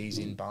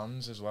amazing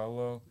bands as well,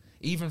 though.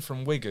 Even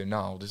from Wigan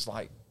now, there's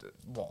like,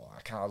 well,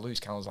 I lose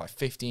count, there's like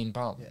 15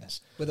 bands.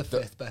 Yeah. We're the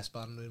fifth best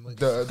band in Wigan.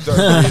 They're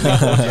really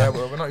good, yeah,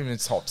 we're not even in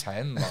the top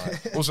 10.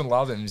 Like, us and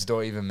Lathams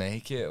don't even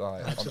make it.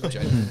 Like, I'm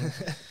genuine.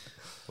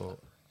 But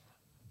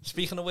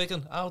Speaking of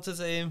Wigan, how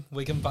did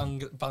Wigan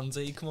Band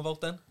Aid come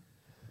about then?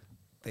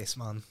 This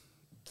man.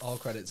 All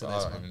credit to I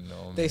this don't man. even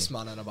know. This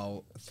man had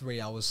about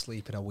 3 hours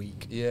sleep in a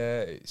week.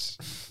 Yeah,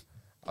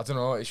 I don't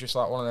know. It's just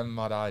like one of them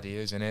mad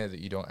ideas in it that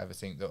you don't ever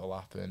think that'll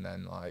happen.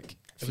 And like,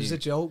 It was a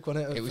joke,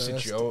 wasn't it? It at was a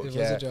first? joke. It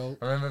Yeah, was a joke.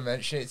 I remember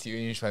mentioning it to you,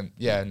 and you just went,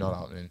 "Yeah, not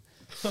happening."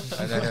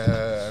 And then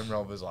and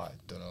Rob was like,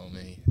 "Don't know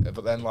me,"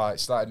 but then like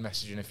started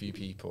messaging a few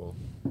people.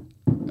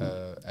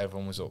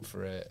 Everyone was up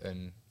for it,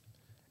 and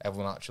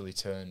everyone actually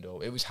turned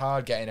up. It was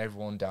hard getting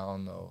everyone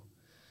down though,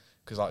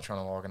 because like trying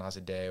to organise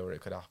a day where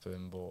it could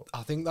happen, but.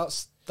 I think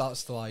that's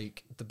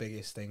like the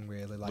biggest thing,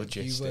 really. Like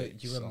you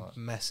Logistics, were like-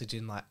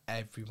 messaging like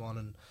everyone,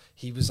 and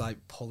he was like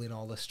pulling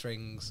all the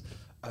strings.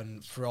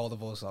 And for all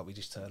of us, like we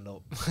just turned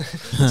up,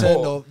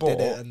 did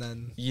it, and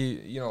then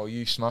You know,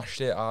 you smashed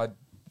it. I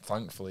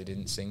thankfully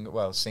didn't sing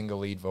a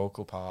lead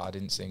vocal part. I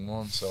didn't sing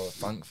one, so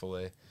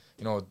thankfully,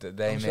 you know, they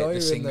I'm made sure the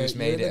you're singers in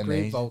made you're it in the group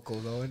amazing. vocal,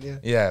 though, aren't you?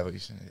 Yeah, but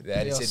they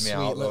edited Your me sweet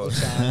out little though.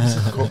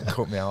 chimes.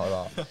 cut me out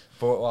of that.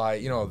 But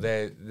like, you know,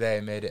 they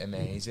made it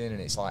amazing,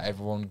 and it's like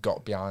everyone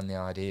got behind the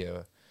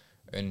idea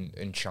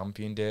and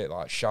championed it.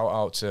 Like, shout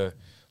out to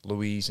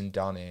Louise and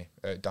Danny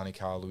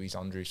Carr, Louise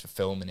Andrews for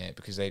filming it,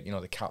 because they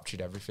captured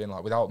everything.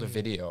 Like, without the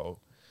video,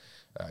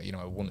 you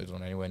know, it wouldn't have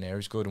done anywhere near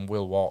as good. And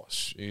Will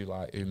Watts,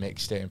 who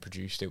mixed it and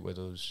produced it with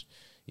us,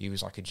 he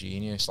was like a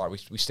genius. Like,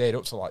 we stayed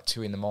up till like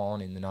 2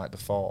 a.m. the night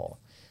before,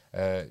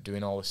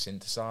 doing all the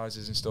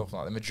synthesizers and stuff.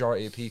 Like, the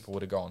majority of people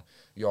would have gone,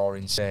 "You're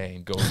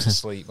insane, go to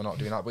sleep, we're not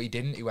doing that." But he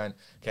didn't. He went,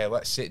 "Okay,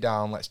 let's sit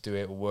down, let's do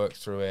it, we'll work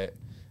through it."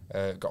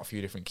 Got a few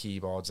different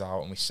keyboards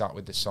out, and we sat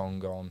with the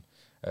song on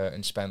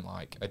and spent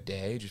like a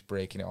day just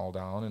breaking it all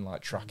down and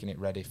like tracking it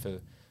ready for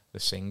the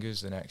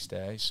singers the next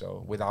day.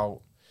 So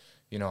without,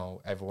 you know,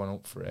 everyone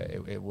up for it,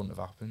 it wouldn't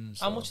have happened.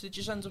 So. How much did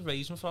you end up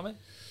raising from it?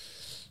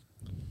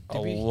 A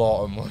Did we-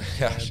 lot of money.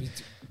 Yeah, actually.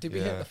 did we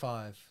Yeah. hit the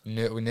 5? We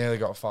nearly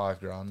got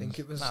 $5,000. I think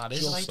it was. Nah, it is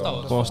just like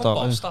under that. Boss that,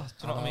 Boss yeah. that, do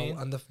you know what I mean?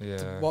 And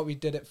Yeah. what we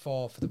did it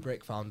for the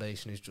Brick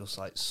Foundation is just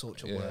like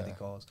such a worthy Yeah.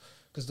 cause,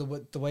 because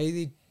the way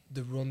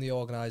they run the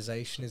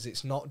organisation is,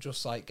 it's not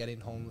just like getting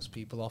homeless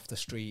people off the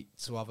street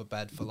to have a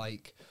bed for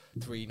like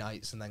 3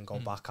 nights and then go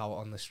back out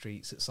on the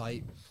streets. It's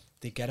like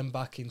they get them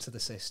back into the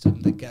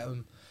system.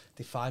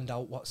 They find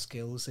out what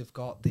skills they've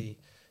got. They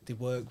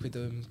work with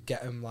them,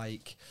 get them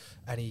like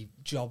any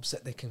jobs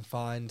that they can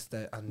find.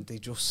 And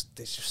it's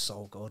just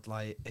so good.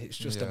 Like, it's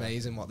just Yeah.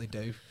 amazing what they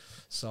do.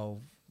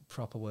 So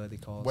proper worthy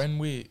cause. When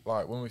we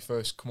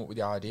first come up with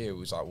the idea, it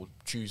was like, we'll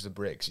choose the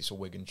Bricks. It's a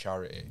Wigan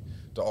charity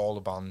that all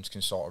the bands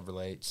can sort of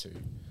relate to.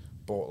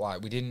 But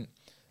like, we didn't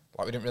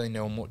like we didn't really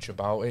know much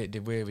about it,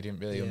 did we? We didn't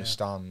really Yeah.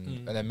 understand.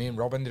 Mm. And then me and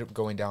Rob ended up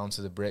going down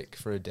to the Brick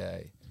for a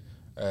day,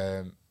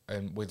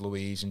 and with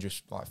Louise and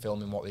just like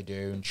filming what they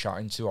do and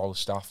chatting to all the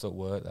staff that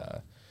work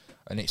there,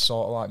 and it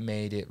sort of like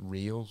made it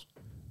real,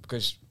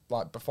 because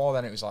like before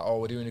then it was like, oh,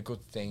 we're doing a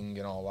good thing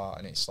and all that,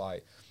 and it's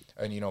like,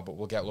 and but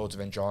we'll get loads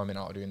of enjoyment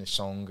out of doing this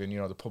song,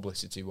 and the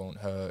publicity won't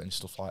hurt and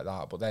stuff like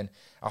that. But then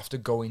after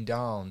going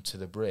down to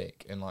the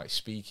Brick and like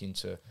speaking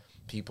to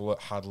people that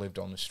had lived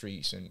on the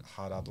streets and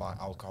had like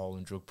alcohol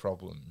and drug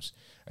problems,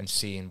 and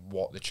seeing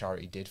what the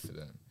charity did for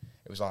them,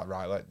 it was like,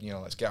 right,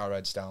 let's get our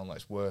heads down,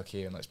 let's work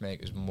here, and let's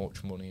make as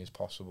much money as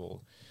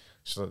possible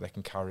so that they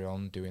can carry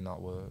on doing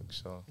that work.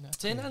 So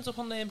Didn't end up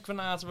on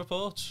Granada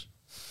Reports.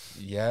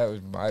 yeah,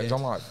 it was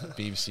on like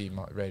BBC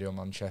Radio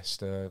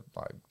Manchester,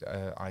 like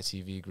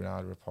ITV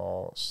Granada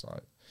Reports,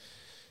 like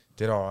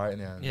did all right in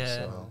the end. Yeah.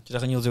 So. Do you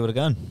reckon you'll do it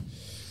again?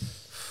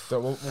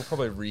 We'll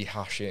probably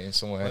rehash it in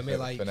some way When we're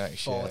like for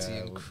next 40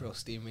 year. and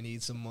crusty and we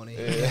need some money.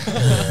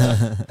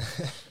 Yeah.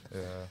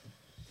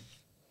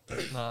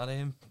 Nah,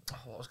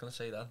 what was I going to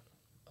say then?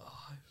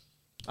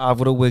 I've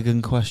got a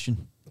Wigan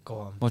question. Go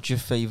on. What's your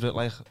favourite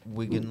like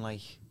Wigan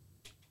like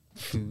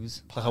food?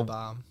 Like Pie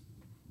balm.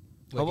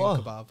 Oh, Wigan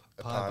what? kebab.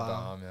 A Pie balm.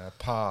 balm, yeah.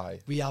 Pie.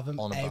 We have them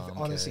On a balm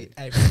honestly cake.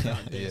 every night.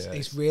 Yeah,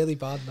 It's really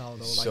bad now though.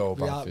 Like so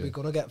bad for you. we're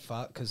gonna get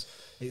fat because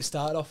it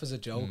started off as a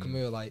joke and Mm.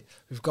 we were like,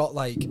 we've got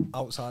like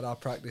outside our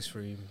practice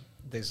room.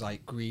 There's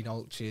like green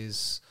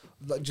ulches,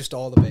 like, just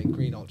all of it.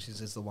 Green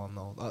ulches is the one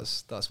though.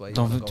 That's where you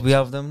Don't wanna think, go do we to.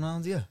 have them now?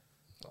 Do you?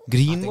 I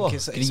Green think what?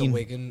 it's a Green.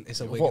 Wigan. It's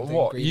a Wigan thing.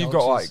 What Green you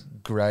got like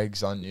ulches.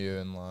 Greg's, aren't you?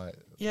 And like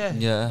Yeah.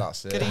 Yeah.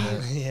 that's it.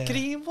 Green. Yeah.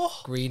 Green what?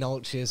 Green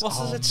ulches. What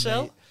does it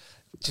sell? mate,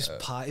 just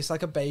pie. It's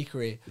like a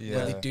bakery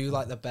where they Yeah. do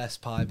like the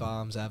best pie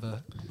balms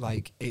ever.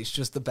 Like it's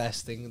just the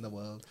best thing in the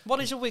world. What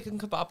is a Wigan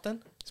kebab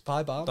then? It's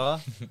pie balm. Bar?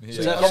 Yeah.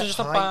 So So you it's get just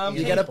a pie- balm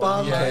You get a cake?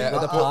 balm Yeah, cake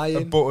with a pie a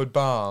in. buttered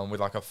balm with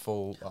like a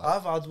full. Like,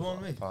 I've had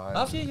one, mate. pie.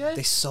 Have you, yeah?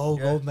 They're so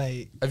Yeah. good,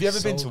 mate. Have you ever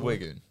So been to good.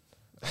 Wigan?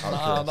 Out of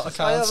Nah,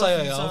 curiosity. I can't say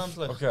I have. times,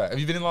 like. Okay, have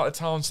you been in like the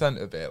town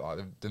centre bit, like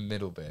the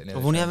middle bit? near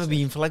I've the only train ever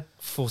station? been for like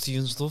footy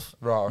and stuff.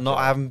 Right. Okay. No,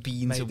 I haven't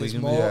been Mate, to there's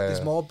Wigan. more. Yeah, There's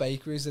yeah. more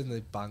bakeries than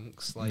the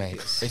banks. Like Mate,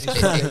 it's it's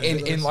in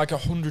ridiculous. like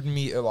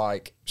 100-meter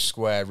like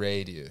square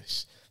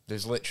radius.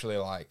 There's literally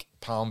like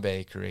Pound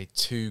Bakery,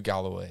 2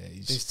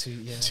 Galloways, There's two.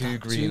 Yeah, 2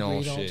 Green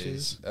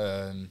Ulches.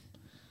 Olches.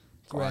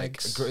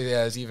 Greg's. Like,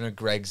 there's even a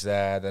Greg's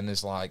there. Then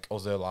there's like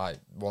other like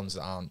ones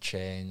that aren't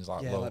chains,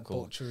 like Yeah, like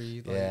local.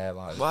 butchery. Like, Yeah,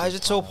 like Why is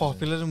it so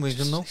popular in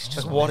Wigan though? It's Like,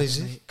 just what is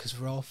it? Because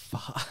we're all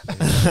fat.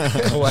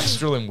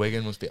 cholesterol in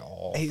Wigan must be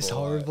awful. It's like.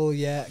 horrible,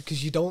 yeah.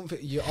 Because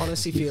you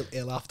honestly feel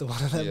ill after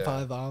one of them Yeah.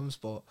 pie balms,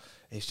 but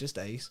it's just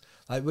ace.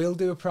 Like we'll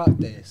do a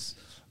practice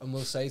and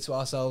we'll say to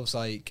ourselves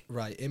like,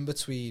 right, in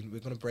between we're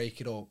gonna break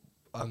it up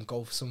and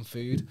go for some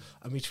food,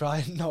 and we try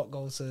and not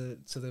go to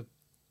the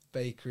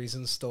bakeries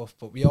and stuff,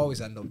 but we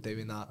always end up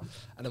doing that,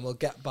 and then we'll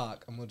get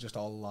back and we'll just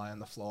all lie on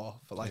the floor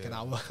for like an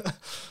hour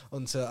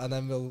and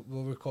then we'll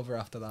recover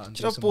after that. And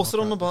Did you have butter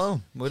on the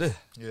bottom? Would it?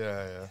 Yeah,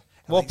 yeah.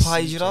 What like pie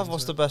sea did you have? chunks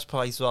What's the of best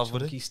pie to have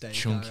with chunky it? steak? I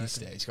Chunky reckon.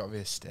 steak. It's got to be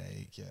a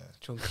steak. Yeah.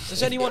 Chunky Does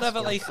steak. anyone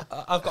ever like?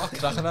 I've got a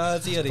cracking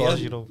idea Dodgy,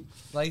 here. you know.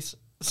 Right?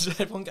 Does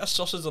everyone get a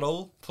sausage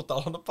roll? Put that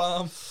on the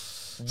palm.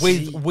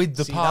 With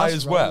the pie that's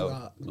as wrong,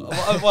 well.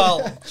 that.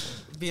 Well,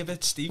 be a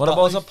bit steep. What that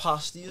about way. a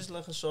pasty? Is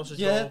like a sausage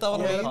Yeah, roll? that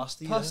one I Yeah, mean.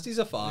 pasty. Pasties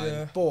are fine,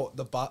 Yeah. but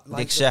the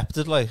like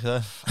Accepted, like.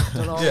 I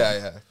don't know. Yeah,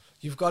 yeah.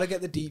 You've got to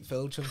get the deep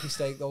filled chunky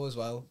steak though as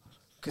well,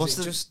 What's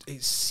because the-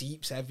 it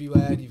seeps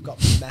everywhere and you've got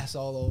mess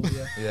all over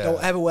you. Yeah.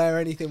 Don't ever wear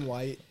anything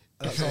white.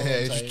 That's all Yeah, I'm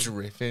it's saying. just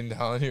dripping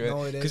down you.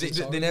 No, it is, Because it's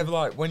they horrible. never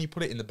like when you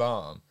put it in the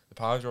balm, the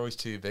pies are always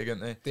too big,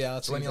 aren't they? They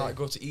are So when too you like big.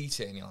 go to eat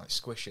it and you like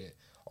squish it,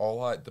 all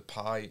like the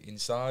pie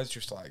insides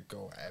just like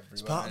go everywhere.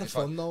 It's part of and the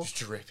fun like, though. Just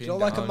dripping. Do you know,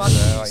 like a down there,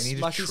 like, Mackey's, you need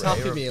a Mackey's tray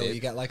Happy or a Meal, dip.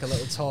 you get like a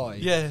little toy.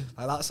 Yeah.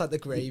 Like that's like the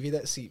gravy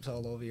that seeps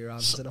all over your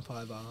hands in a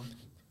pie balm.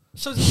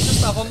 So do you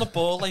just have on the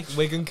ball like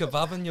Wigan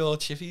kebab and your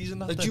chippies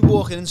and that? Like, do thing? you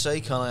walk in and say,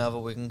 "Can I have a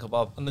Wigan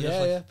kebab?" And they're Yeah, just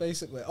like, yeah,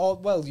 basically. Oh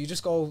well, you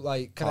just go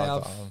like, can I Pie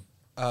have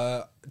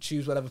balm.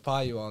 choose whatever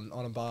pie you want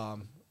on a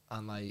balm,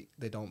 and like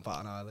they don't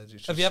bat an eyelid.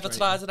 It's have just you ever straight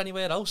tried it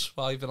anywhere else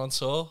while you've been on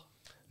tour?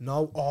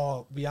 No.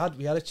 Oh, we had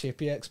a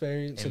chippy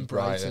experience in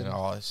Brighton.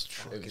 Oh, it was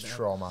Fucking hell.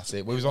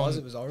 traumatic. We was It on. was,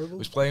 it was horrible.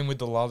 was playing with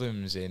the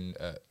Lathams in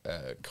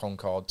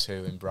Concord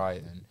 2 in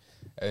Brighton,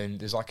 and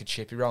there's like a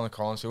chippy round the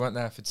corner, so we went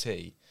there for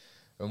tea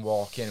and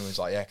walk in and was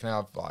like, yeah, can I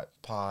have like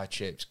pie,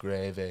 chips,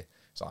 gravy?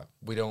 It's like,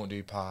 we don't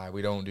do pie,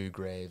 we don't do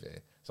gravy.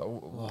 So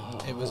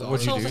It was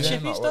what'd you horrible. do So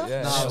then? the chippies Like,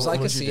 there? yeah, No, it was like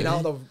a what'd you scene do?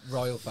 out of the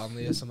royal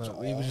family or something.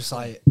 We were just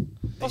like,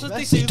 What's it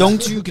messy. they They do?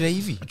 don't do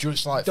gravy.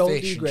 Just like Don't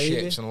fish do and gravy.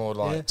 chips and a load of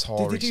like Yeah.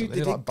 Tory Did they do stuff. They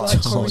did, like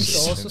barbecue curry Tory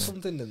sauce or and-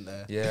 something, didn't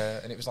they? Yeah,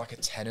 and it was like a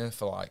tenner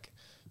for like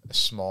a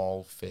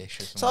small fish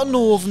or Is something. that a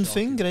northern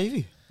thing,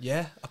 gravy?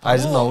 Yeah. I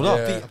didn't know that.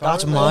 Yeah.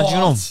 That's Apparently. mad, you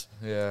know.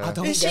 Yeah. I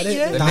don't Is get it, it.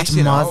 yeah? They're That's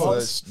missing mad. out.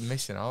 They're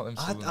missing out. Them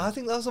I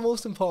think that's the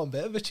most important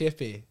bit of a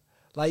chippy.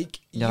 Like,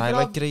 Yeah, you I can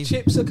like have gravy.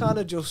 chips are kind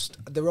of just,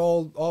 they're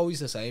all always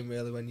the same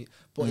really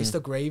but it's the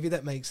gravy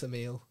that makes the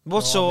meal. What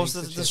You know, sauce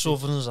makes did the the chippy.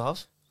 Southerners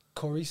have?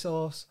 curry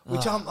sauce,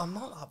 which I'm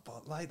not that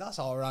bad. Like, that's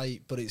all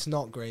right, but it's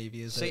not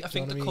gravy, is See, it? I Do you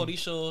think know the what I mean? curry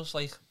sauce,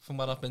 like from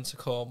when I've been to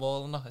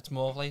Cornwall and that, it's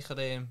more of like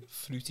a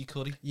fruity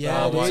curry. Yeah,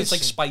 Rather it than is. It's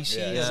like spicy.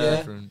 Yeah, Yeah. it's Yeah.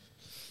 different.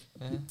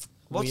 Yeah.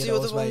 What's the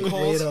Weirdos, other one mate,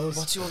 called? weirdos.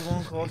 What's the other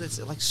one called? It's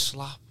like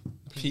slap.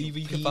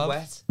 Peewee Pea kebab.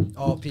 wet.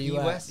 Oh, pea Pea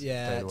wet. wet?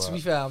 Yeah. Pea To be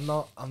wet. fair, I'm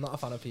not a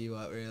fan of pea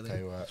wet really.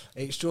 Pea wet.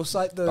 It's just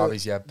like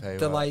Babby's yeah, pea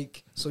the wet.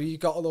 like. So you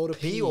got a load of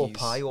Pea peas. or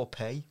pie or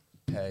pay?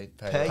 Pea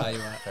Pea wet.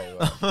 wet. Pea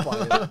wet.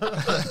 Pie.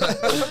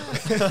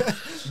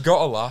 You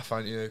gotta laugh,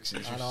 haven't you? Because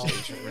it's I know.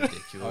 just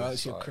ridiculous. Or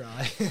else you'll like-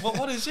 cry.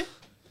 What is it?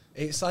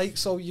 It's like,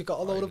 so you got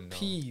a load of I know.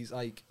 peas,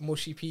 like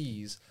mushy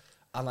peas,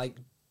 and like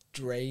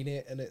drain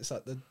it, and it's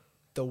like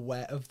the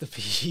wet of the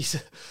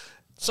peas.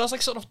 Sounds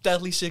like sort of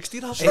Deadly 60.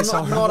 That's It's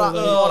not, horrible, not,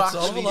 mate. not It's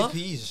actually horrible, the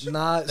peas.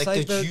 Nah, it's Like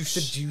like, the the juice.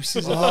 the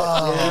juices.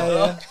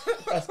 Oh.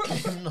 Yeah,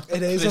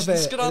 it is Kristen a bit.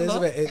 It Scott, is a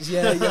that. bit. It's,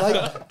 yeah, you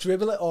like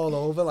dribble it all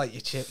over like your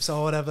chips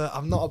or whatever.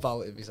 I'm not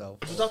about it myself.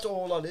 But that's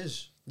all that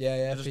is. Yeah,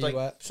 yeah, Just pea like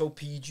wet. so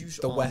pea juice.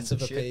 The on wet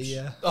of a chips. pea,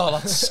 yeah. Oh,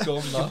 that's scum.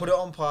 You That. put it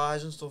on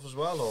pies and stuff as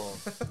well, or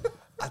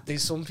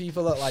There's some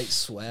people that like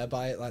swear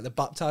by it, like they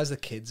baptise the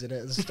kids in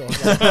it and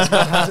stuff.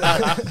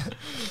 Like,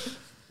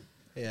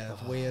 yeah,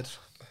 weird.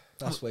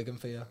 That's Wigan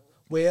for you.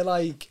 We're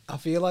like, I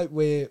feel like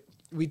we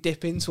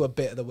dip into a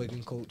bit of the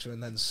Wigan culture,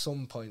 and then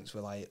some points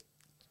we're like,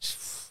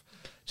 just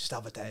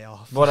have a day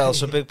off. what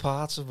else are big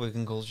parts of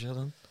Wigan culture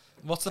then?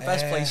 What's the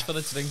best place for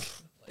the drink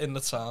in the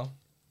town?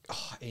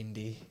 Oh,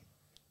 indie.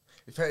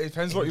 It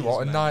depends what you Indie's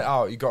want. A mega. night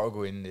out, you gotta go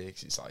indie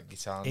because it's like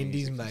guitar. Indie's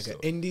music and mega.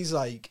 stuff. Indie's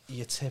like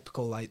your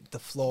typical, like the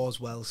floor's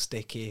well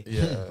sticky.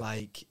 Yeah.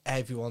 Like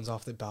everyone's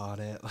off the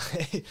barnet.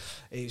 Like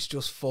it's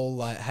just full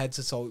like head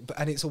to toe.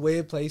 And it's a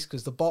weird place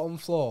because the bottom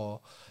floor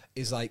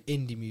is like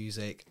indie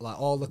music, like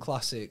all the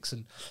classics,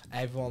 and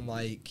everyone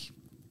like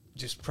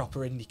just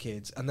proper indie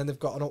kids. And then they've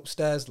got an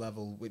upstairs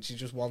level, which is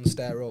just one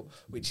stair up,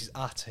 which is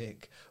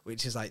attic,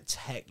 which is like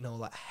techno,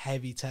 like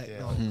heavy techno.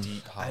 Yeah, like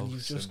deep house. And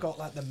you've just got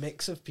like the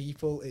mix of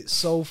people. It's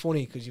so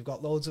funny because you've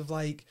got loads of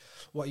like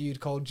what you'd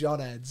call John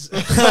heads,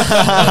 loads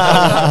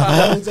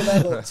of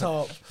them up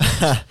top,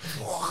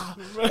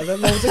 and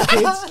then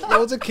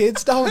loads of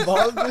kids down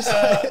bottom.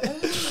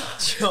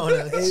 Just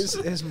like,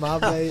 it's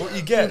mad, mate. What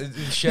you get,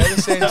 you share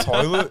the same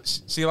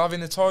toilets. So you'll have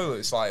in the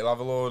toilets, like, you'll have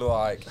a load of,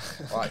 like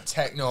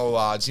techno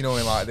lads, you know,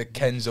 in, like, the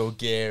Kenzo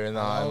gear and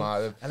that, and,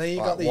 like, the, And then you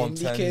like, got the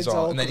indie 110s kids on.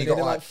 all And then you coming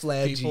got, in, like, like,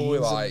 flared people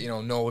with, jeans like, and- you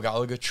know, Noel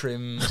Gallagher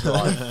trims,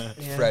 like,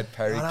 Yeah. Fred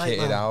Perry Alright,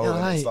 kitted man. out,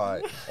 and it's,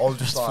 Alright. like, all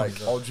just,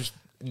 like, all just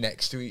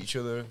next to each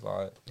other,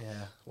 like,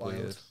 Yeah,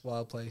 Weird.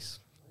 wild place.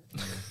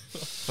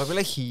 Probably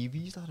like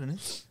Heebies, that, isn't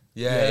it?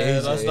 yeah, Yeah, it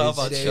is, that's it not is.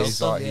 bad It shot.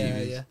 is like yeah,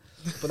 Heavies. yeah.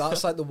 But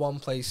that's like the one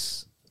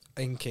place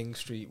in King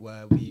Street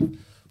where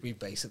we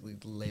basically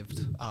lived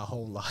our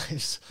whole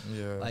lives.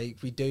 Yeah. Like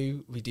we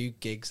do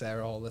gigs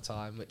there all the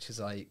time, which is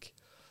like,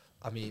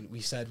 I mean, we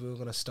said we were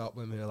gonna stop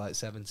when we were like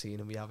 17,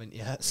 and we haven't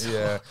yet. So.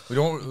 Yeah, we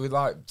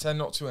like tend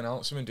not to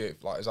announce them and do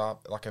it like as our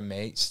like a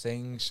mates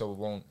thing. So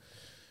we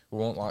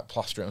won't like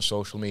plaster it on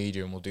social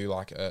media, and we'll do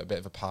like a bit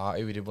of a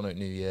party. We did one at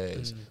New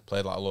Year's,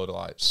 played like a load of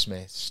like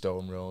Smith,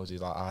 Stone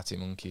Roses, like Arctic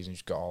Monkeys, and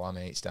just got all our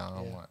mates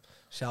down. Yeah. Like,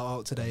 Shout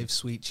out to Dave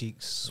Sweet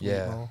Cheeks.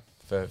 yeah,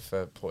 Sweetmore.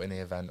 for putting the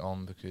event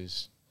on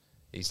because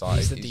he's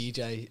He's the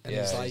DJ, and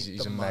yeah, he's like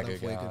he's the a man mega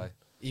of Wigan, guy.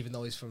 even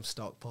though he's from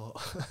Stockport.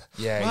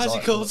 Yeah, Why he's is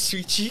like, he called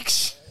Sweet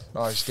Cheeks?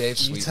 Oh, it's Dave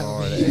You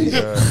tell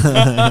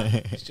Sweetmore. me.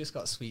 He's, He's just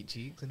got sweet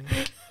cheeks, isn't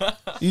he?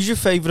 Who's your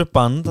favourite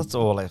band that's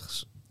all like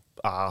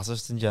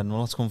artist in general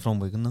that's come from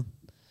Wigan then?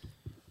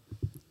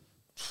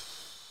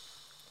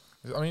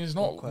 I mean, there's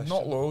Good not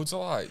question. loads of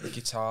like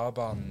guitar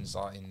bands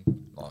like in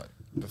like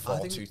before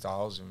think-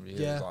 2000.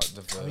 Really, Yeah. like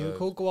the I mean, we Verve.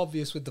 could go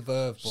obvious with the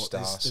Verve, but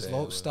Star there's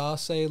Sailor. Star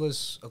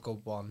Sailor's a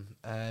good one.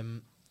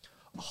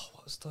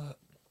 What's that?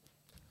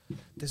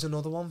 There's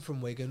another one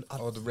from Wigan.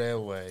 Oh, the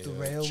Railway. The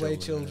Railway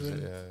is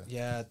Children. it?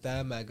 Yeah,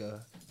 they're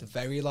mega. They're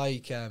very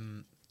like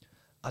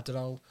I don't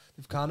know.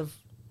 They've kind of,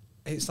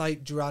 it's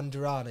like Duran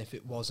Duran if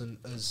it wasn't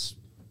as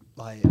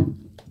like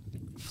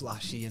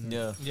flashy and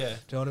Yeah. Yeah.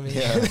 Do you know what I mean?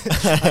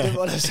 Yeah. I didn't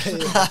want to say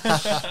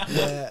it.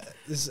 Yeah,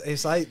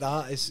 it's like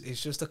that.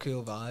 It's just a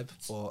cool vibe.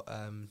 But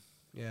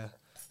yeah,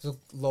 there's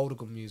a load of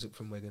good music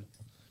from Wigan.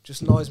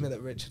 Just annoys me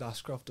that Richard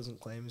Ashcroft doesn't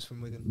claim he's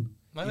from Wigan.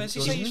 Where's he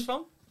doesn't. say he's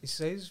from? He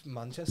says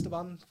Manchester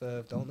band,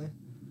 don't they?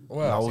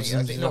 Well, I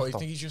Thousands think, of no, I them.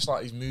 think he's just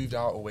like he's moved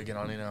out of Wigan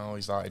on it now.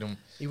 He's like, he don't.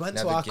 He went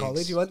to Never our gigs.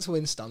 college. He went to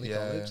Win Stanley Yeah.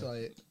 College. Like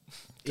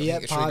I he think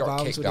ate it's really pie got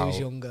bombs kicked when he was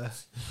out. younger.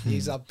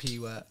 He's had pea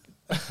wet.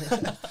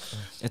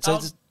 It's I'll-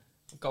 like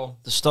Go on.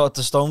 the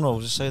Stone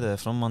Roses say they're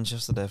from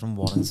Manchester, they're from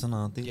Warrington,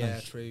 aren't they? Yeah,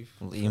 Like, true.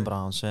 well, Ian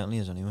Brown certainly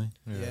is anyway.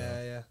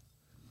 Yeah.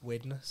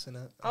 Weirdness in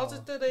it. How Oh,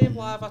 did the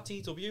live at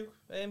TW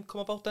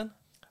come about then?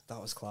 that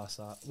was class.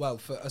 That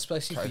well,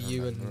 especially Can't for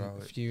you and remember how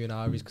it- for you and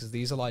Iris, because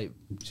these are like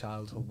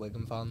childhood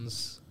Wigan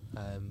fans.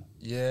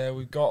 Yeah,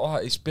 we've got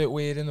like it's a bit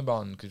weird in the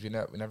band because we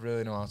never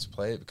really know how to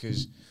play it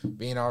because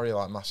me and Ari are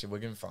like massive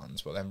Wigan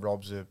fans, but then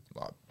Rob's a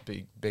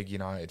like big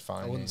United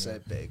fan. I wouldn't you know.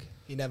 say big.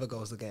 He never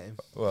goes to the game.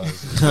 Well,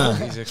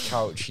 he's a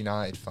couch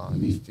United fan.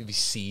 He'll be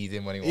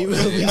seething when he He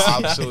watches will it. be He's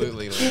seething.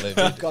 absolutely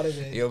livid. Got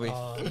him in. He'll be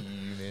Oh.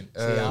 fuming.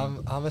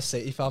 See, I'm a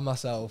City fan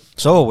myself.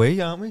 So are we,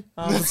 aren't we?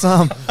 Half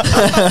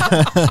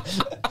the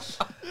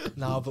time.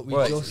 No, but we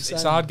well, just...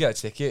 it's hard to get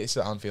a ticket. It's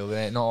at Anfield,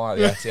 isn't it? Not like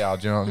the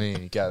Etihad, do you know what I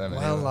mean? You get them.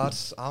 Well, anyway.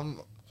 lads,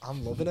 I'm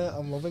loving it.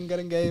 I'm loving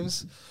getting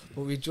games.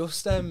 But we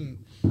just I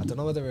don't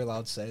know whether we're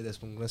allowed to say this,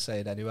 but I'm gonna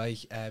say it anyway.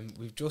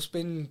 We've just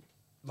been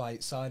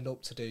like signed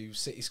up to do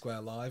City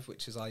Square Live,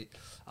 which is like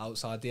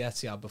outside the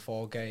Etihad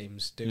before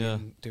games,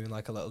 doing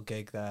like a little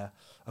gig there,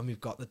 and we've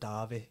got the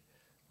Derby,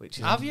 which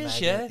is Have yous,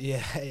 yeah?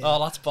 yeah. Oh,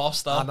 that's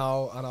boss, I that.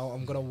 know.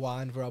 I'm gonna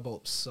wind Rob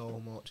up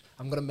so much.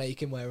 I'm gonna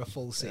make him wear a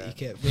full City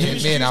kit. Me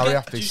and Harry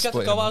have to Do be you get to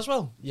split. go as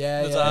well?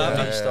 Yeah, The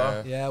yeah,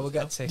 Derby. yeah. We'll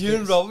get tickets. You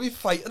and Rob will be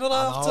fighting at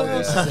I half know, time.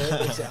 this is it,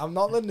 this is it. I'm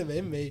not letting him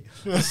in, me.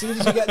 As soon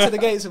as you get to the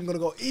gates, I'm gonna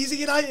go easy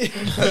United.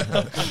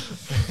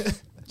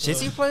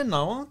 City playing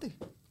now, aren't they?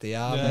 They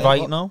are Yeah. mate.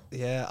 Right now.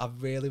 Yeah, I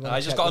really want.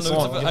 I just got a Go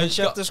on, notification. you I can just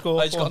check got the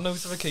score. I just Go got a on.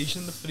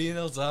 notification the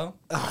 3-0 down.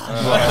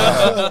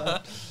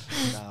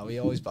 Nah, we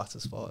always batter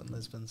Sport in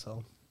Lisbon,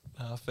 so.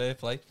 Fair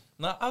play.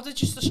 Now, how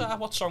did you decide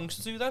what songs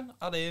to do then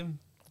at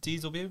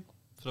DW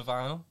for the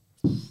vinyl?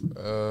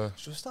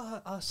 It's just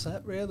our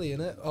set, really,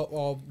 innit?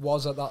 Or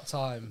was at that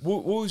time.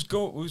 What was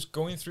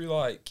going through,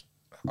 like,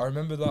 I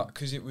remember that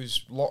because it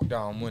was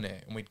lockdown, wasn't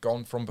it? And we'd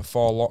gone from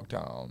before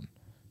lockdown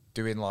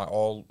doing like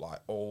all like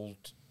old,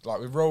 like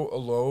we wrote a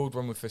load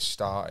when we first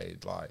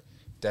started, like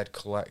Dead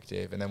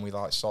Collective, and then we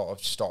like sort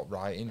of stopped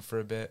writing for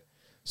a bit.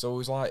 So it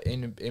was like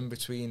in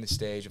between the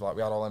stage of like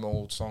we had all them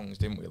old songs,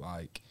 didn't we?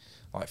 Like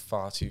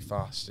Far Too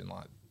Fast and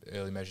like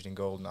Early Measured in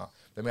Gold and that.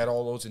 Then we had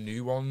all loads of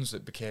new ones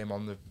that became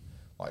on the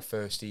like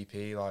first EP,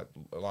 like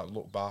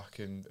Look Back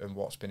and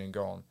What's Been and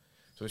Gone.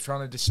 So we were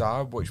trying to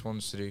decide which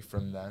ones to do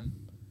from then.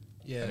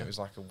 Yeah. And it was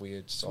like a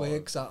weird It's sort weird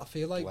of 'cause I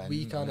feel like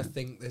we blend, kind of innit?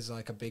 think there's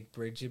like a big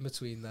bridge in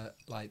between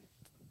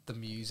the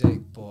music,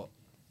 but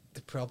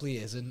there probably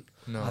isn't.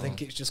 No. I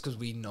think it's just because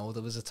we know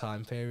there was a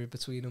time period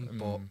between them,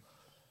 but Mm.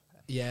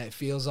 yeah, it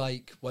feels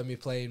like when we're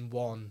playing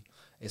one,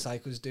 it's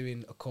like us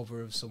doing a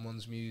cover of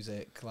someone's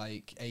music,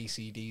 like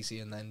AC/DC,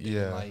 and then doing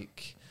Yeah.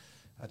 like,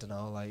 I don't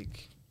know,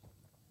 like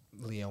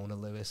Leona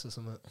Lewis or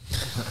something.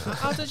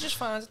 How did you just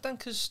find it then?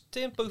 Because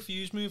didn't both of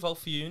you move out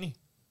for uni?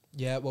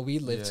 Yeah, well, we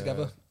lived Yeah.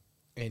 together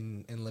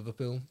in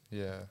Liverpool,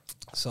 Yeah.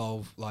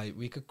 so like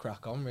we could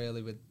crack on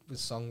really with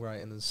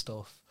songwriting and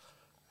stuff.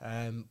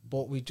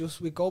 But we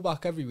go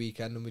back every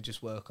weekend and we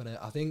just work on it.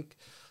 I think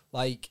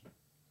like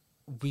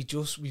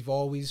we've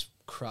always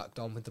cracked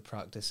on with the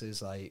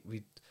practices. Like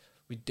we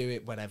do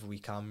it whenever we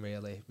can.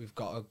 Really, we've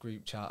got a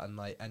group chat, and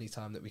like any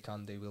time that we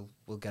can do,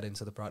 we'll get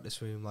into the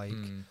practice room. Like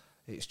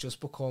it's just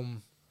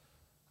become,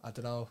 I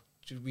don't know.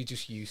 We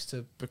just used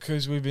to.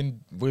 Because we've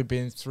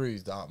been through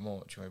that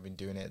much and we've been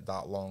doing it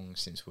that long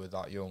since we were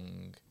that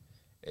young,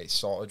 it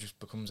sort of just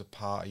becomes a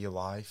part of your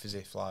life, as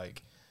if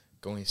like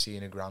going and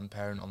seeing a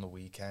grandparent on the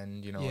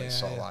weekend, you know. It's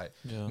sort of Yeah. like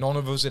Yeah. none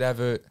of us had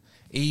ever,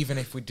 even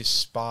if we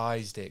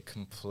despised it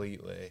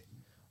completely,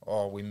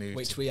 or we moved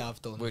Which to, we have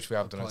done. which we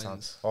have at done at times,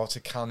 points. or to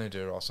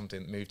Canada or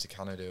something, moved to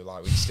Canada,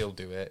 like we'd still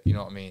do it, you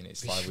know what I mean?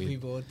 It's like we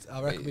would.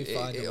 I reckon we'd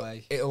find a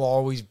way. It'll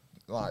always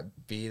like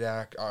be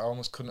there. I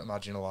almost couldn't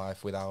imagine a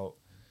life without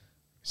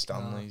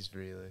Stanley's,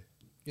 really.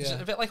 Is it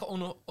Yeah. a bit like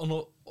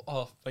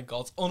oh thank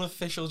God,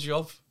 unofficial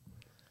job?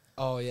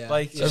 Oh yeah.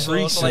 Like, yeah. It's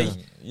sort of like-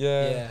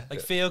 yeah,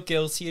 Like feel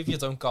guilty if you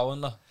don't go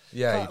in there.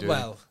 yeah, you do.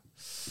 Well,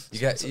 you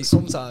get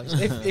sometimes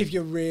if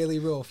you're really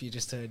rough, you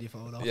just turn your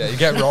phone off. yeah, you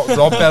get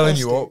Rob belling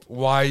you up.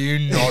 Why are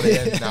you not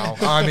in now?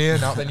 I'm here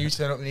now. Then you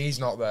turn up and he's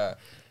not there.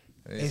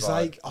 And It's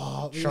like,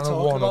 oh, we were trying to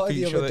talking one about up it the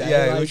each other other. day.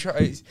 Yeah,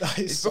 like,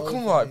 it's so become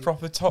funny. like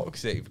proper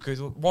toxic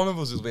because one of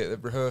us will be at the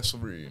rehearsal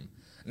room.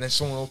 And then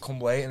someone will come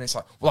late and it's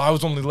like, well, I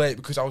was only late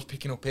because I was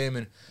picking up him.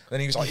 And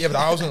then he was like, yeah, but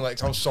I was only late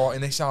because I was sorting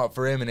this out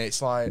for him. And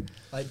it's like...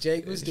 Like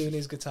Jake was doing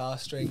his guitar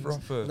strings,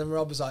 Proper. and then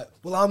Rob was like,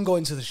 "Well, I'm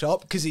going to the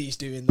shop because he's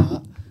doing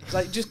that." It's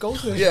like, just go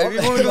to the Yeah, shop.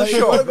 if you want to go Like, to if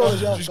you wanna shop, go to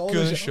the shop, just go go to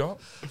to the the shop.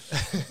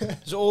 shop.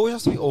 Does it always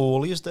have to be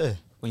always there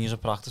when you're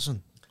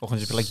practicing? Or can it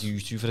just be like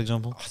used to, for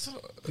example?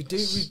 We've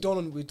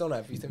done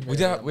everything. We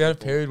really, had a but-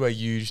 period where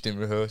you just did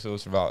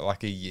rehearsals for about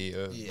like a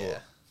year. Yeah.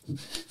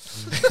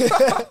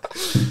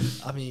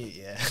 I mean,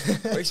 yeah.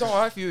 But it's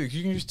alright for you.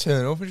 You can just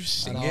turn up and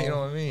just sing it, you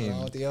know what I mean? I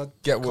know, they are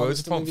Get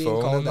words constantly upon being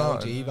phone called and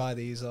that. LG by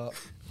these lot,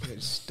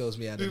 which does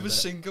me head Who in a was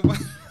bit. singing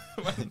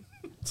when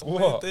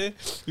What? there?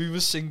 Who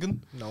was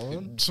singing? No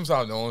one.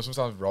 Sometimes no one,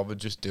 sometimes Rob would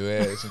just do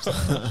it.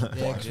 Sometimes Yeah,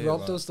 because Yeah, Rob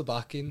like- does the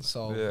backing,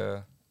 so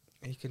Yeah.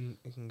 he can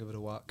give it a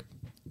whack.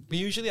 We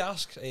usually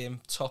ask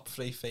top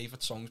 3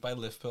 favourite songs by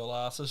Liverpool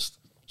artists.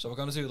 So we're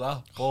going to do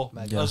that. But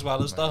Mega. as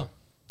well as Mega.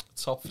 that,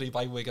 top 3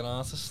 by Wigan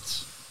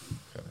artists.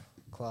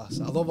 Class.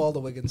 I love all the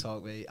Wigan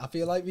talk, mate. I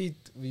feel like we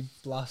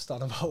blast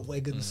on about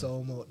Wigan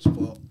so much,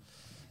 but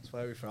it's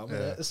where we're from, Yeah.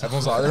 isn't it? So-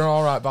 Everyone's like, they're an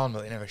alright band,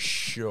 but they never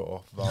shut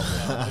up about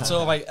it. It's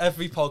all right.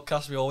 Every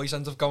podcast, we always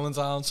end up going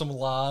down some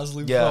Lars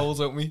Yeah. loopholes,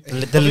 don't we?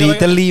 The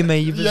Lee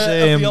Mavers,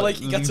 Yeah, I feel like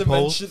he gets a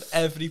loopholes. mention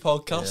every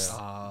podcast. Yeah.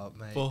 Ah,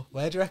 mate. mate. But-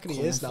 Where do you reckon he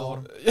Coming is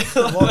now?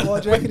 for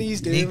What do you reckon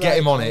he's doing? Need to get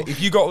him right on now? it.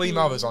 If you got Lee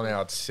Mathers on it,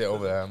 I'd sit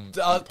over there. And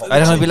I pop I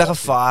don't know, it. it'd be like a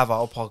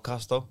 5-hour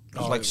podcast though.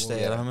 Just Oh, like it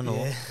stare would, at him and all.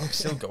 yeah. It's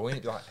still going.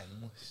 It'd be like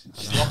endless.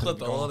 Just lock the It'd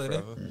be door, going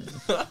innit?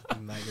 forever.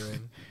 Mega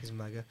in. He's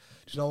mega. Do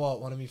you know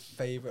what? One of my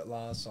favourite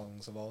Lars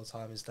songs of all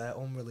time is their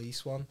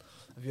unreleased one.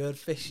 Have you heard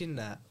Fishing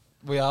Net?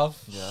 We have.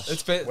 Yes.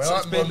 It's been, Well,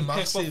 it's like, been one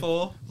picked massive-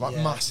 before. Like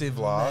Yeah, massive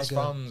Lars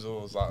mega. fans,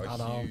 or was like I a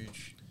know.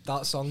 huge.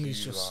 That song is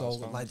Huge just so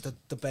Lars fans. like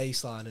the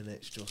bass line in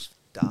it's just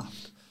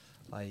daft.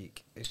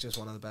 Like it's just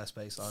one of the best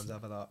bass lines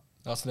ever. That.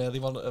 That's nearly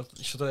one. You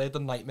should have heard the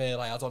nightmare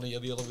I had on here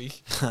the other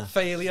week.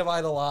 Failure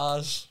by the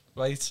Lars,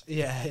 right?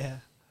 Yeah.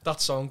 That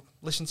song,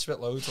 listen to it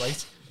loads,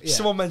 right? Yeah.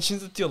 Someone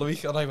mentioned it the other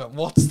week and I went,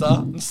 what's that?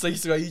 And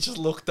straight away he just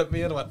looked at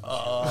me and I went,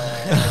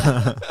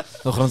 oh.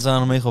 Nog een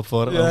aan make-up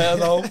voor het. Yeah, I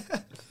know.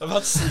 I've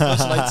had sleepless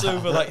nights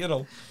over that, you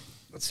know.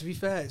 To be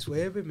fair, it's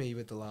weird with me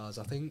with the Lars.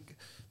 I think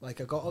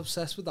like I got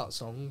obsessed with that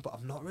song, but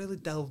I've not really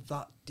delved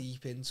that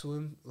deep into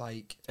him.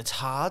 Like It's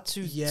hard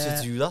to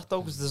Yeah. do that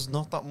though, because there's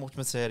not that much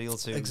material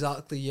to.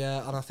 exactly,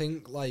 yeah. And I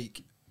think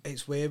like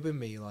it's weird with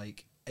me.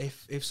 Like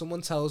if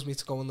someone tells me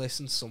to go and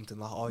listen to something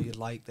like, oh, you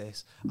like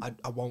this,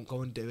 I won't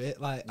go and do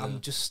it. Like Yeah. I'm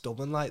just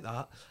stubborn like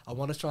that. I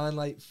want to try and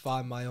like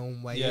find my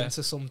own way Yeah.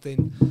 into something,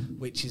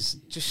 which is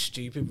just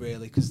stupid,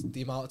 really. Because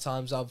the amount of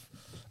times I've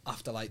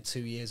after like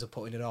 2 years of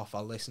putting it off,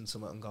 I'll listen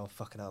to it and go,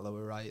 fucking hell, they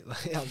were right.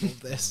 Like I love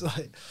this.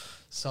 Like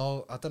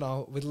so, I don't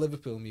know. With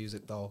Liverpool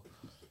music though,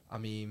 I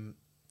mean,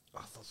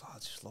 I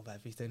just love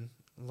everything.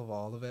 I love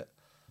all of it.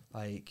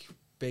 Like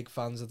big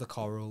fans of the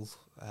Coral.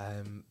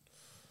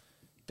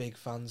 Big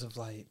fans of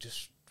like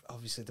just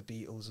obviously the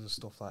Beatles and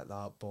stuff like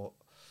that. But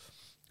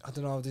I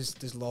don't know.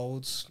 There's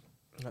loads.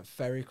 Like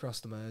Ferry Across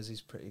the Mersey's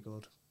pretty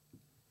good.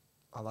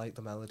 I like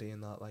the melody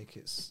in that. Like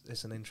it's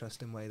an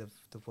interesting way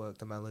they've worked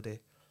the melody.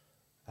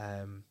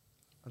 I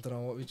don't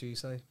know. What would you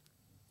say?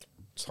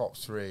 Top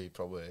three,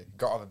 probably.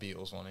 Got to have a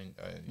Beatles one in.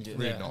 Yeah.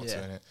 Really Yeah. not Yeah.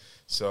 to in it.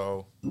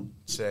 So,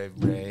 say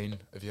Rain.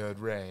 Have you heard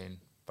Rain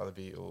by the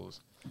Beatles?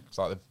 It's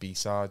like the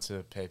B-side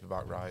to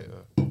Paperback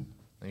Writer. And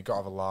you've got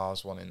to have a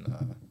Lars one in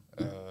there.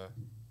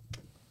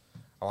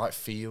 I like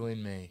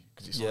Feeling Me,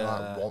 because it's only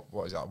Yeah. like,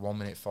 what is that, 1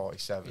 minute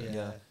 47.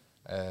 Yeah.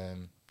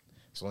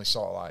 It's only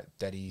sort of like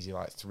dead easy,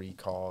 like 3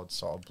 chords,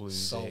 sort of bluesy.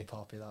 So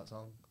poppy that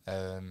song.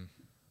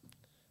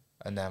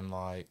 And then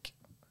like,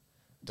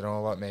 don't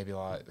know, like maybe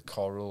like the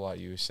Coral, like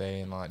you were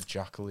saying, like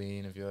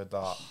Jacqueline. Have you heard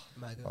that?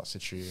 Mega. That's a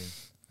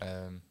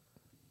tune.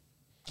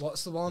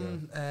 What's the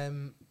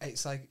one?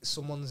 It's like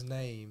someone's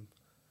name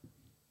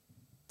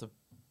By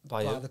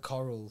by you. the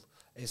Coral.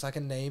 It's like a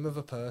name of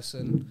a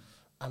person,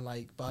 and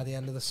like by the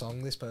end of the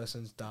song, this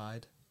person's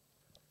died.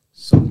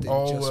 Something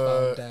Oh, just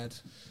found dead.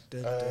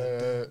 Dun, dun,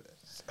 dun.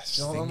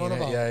 Singing know what I'm on it,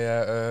 about?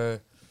 yeah.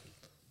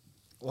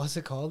 What's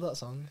it called? That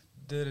song?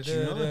 What is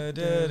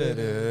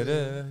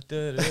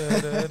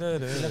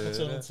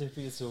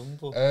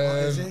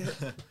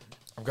it?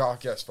 I've got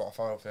to get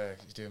Spotify up here.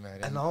 'Cause it's doing me head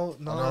in. I know.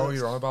 No, I know what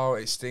you're on about.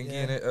 It's stingy,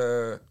 Yeah.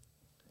 innit?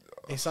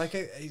 It's like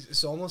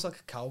it's almost like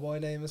a cowboy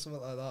name or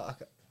something like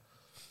that.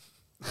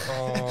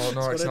 Oh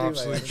no, It's it's an gonna do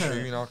absolute my head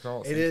tune. I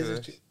can't It think is. of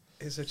A this.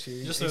 it's a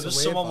tune. Just it's know a there's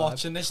weird someone vibe.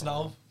 watching this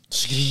now.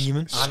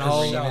 Screaming. I know.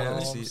 Screaming I at know,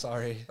 the I'm seat.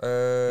 sorry.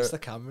 Uh, It's the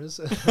cameras.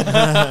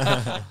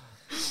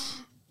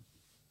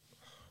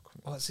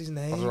 What's his I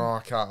don't name? know.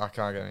 I can't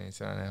get into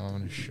that now. I'm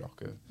gonna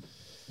shock her.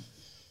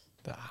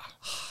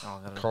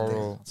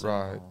 Coral,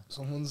 right.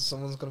 Someone's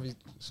gonna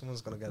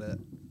get it.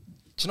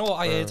 Do you know what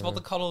I heard about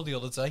the Coral the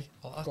other day?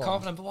 I Go can't on.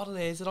 remember what I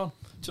heard it on.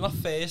 Do you know that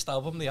first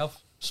album they have?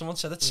 Someone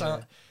said it,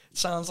 it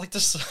sounds like the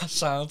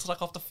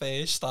soundtrack off the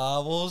first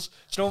Star Wars.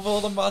 Do you know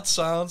all the mad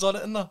sounds on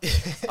it and that?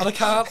 And I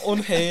can't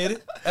unhear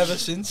it ever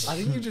since. I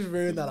think you just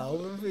ruined that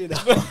album for you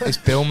now. It's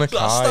Bill Mackay,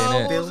 Star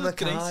innit? Bill Wars is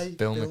great. Mackay.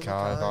 Bill Mackay,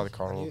 by the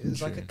Coral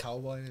It's like a tune.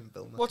 cowboy named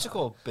Bill Mackay. What's it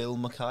called? Bill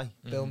Mackay.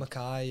 Bill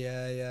Mackay.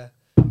 Yeah.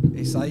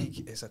 It's like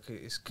it's a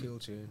cool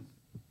tune.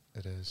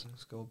 It is.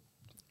 It's good.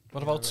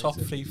 What about Yeah, top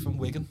rated. 3 from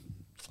Wigan?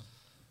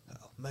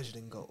 Measured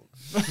in gold.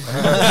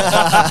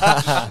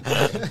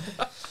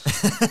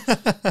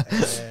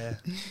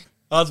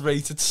 I'd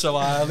rate it so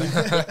highly.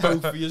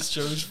 Both of you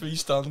chose 3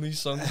 Stanley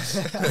songs.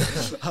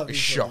 That'd be It's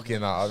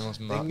shocking that. I must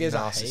Thing is,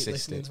 I hate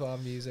listening narcissistic. to our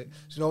music. Do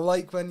you know,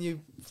 like when you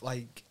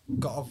like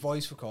got a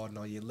voice recording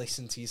or you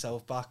listen to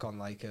yourself back on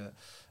like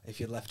if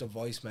you left a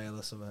voicemail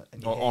or something,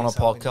 and you Or hear on a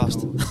yourself and you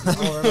podcast.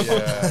 go- or on a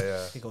podcast.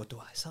 Yeah. You go, do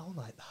I sound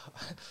like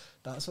that?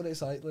 That's what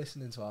it's like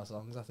listening to our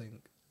songs. I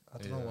think. I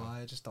don't know Yeah.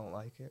 why. I just don't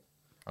like it.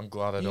 I'm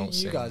glad I You don't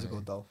sing. guys are mate.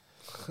 good though.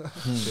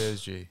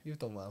 Cheers, G. You've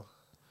done well.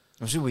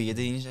 It's weird,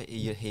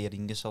 you're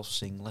hearing yourself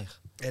sing like.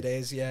 It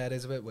is, yeah, it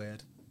is a bit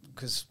weird.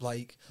 Because,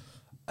 like,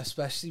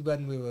 especially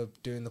when we were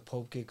doing the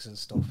pub gigs and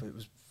stuff, it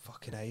was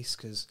fucking ace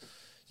because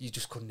you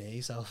just couldn't hear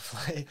yourself.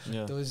 Like,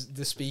 Yeah. there was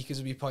the speakers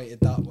would be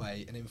pointed that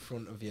way and in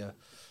front of you,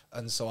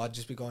 and so I'd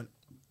just be going,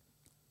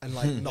 and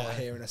like not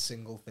hearing a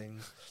single thing.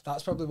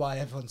 That's probably why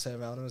everyone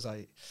turned around and was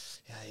like,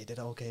 "Yeah, you did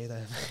okay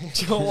there."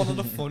 Do you know one of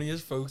the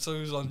funniest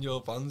photos on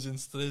your band's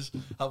Insta is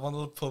at one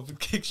of the pub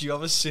gigs you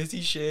have a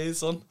City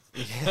shirt on?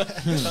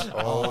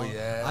 Oh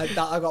yeah.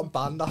 I got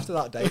banned after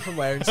that day from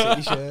wearing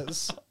City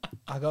shirts.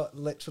 I got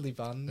literally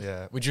banned.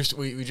 Yeah, we just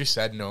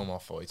said no more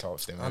footy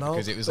talks, didn't we? I know,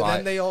 Because it was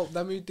but like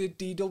then we did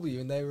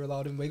DW and they were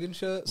allowed in Wigan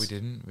shirts. we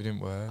didn't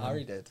wear.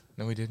 Harry did.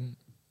 No, we didn't.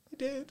 He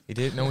did. He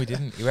did. No, we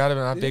didn't. We had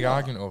a Did big he not?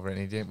 argument over it,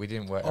 and he didn't. We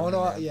didn't wear. Oh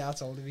no, everything. yeah, I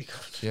told him he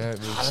could. Yeah, we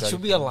That said-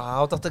 should be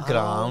allowed at the I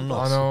ground. know,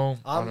 I know.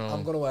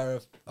 I'm gonna wear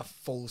a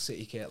full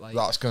City kit. Like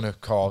That's gonna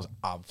cause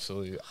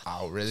absolute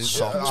outrage.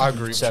 Socks Our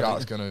group seven.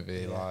 chat's gonna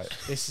be like.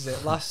 this is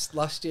it.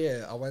 Last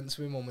year, I went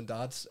to my mum and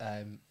dad's.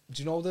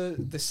 Do you know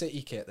the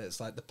City kit that's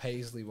like the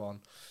Paisley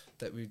one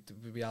that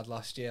we had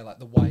last year, like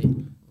the white?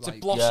 Did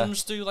Like,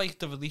 Blossoms do like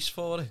the release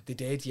for it? they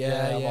did,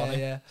 Yeah, I'm on it.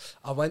 yeah.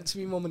 I went to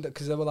my mum and dad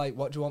because they were like,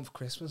 "What do you want for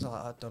Christmas?" I'm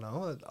like, "I don't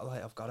know.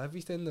 I've got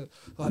everything." They're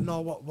like,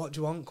 "No, what do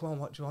you want? Come on,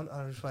 what do you want?"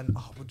 And I just went,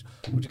 "Oh, would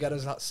you get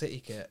us that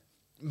City kit?"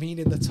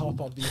 Meaning the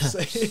top,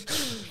 obviously.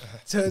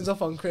 Turns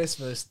up on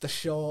Christmas, the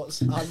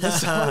shorts and the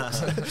socks.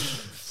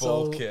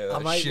 Full kit, I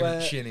might wear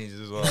chinnies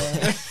as well.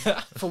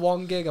 for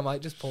one gig. I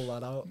might just pull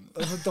that out,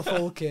 the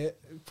full kit,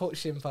 put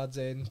shin pads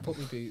in, put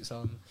my boots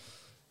on,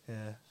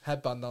 yeah,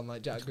 headband on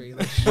like Jack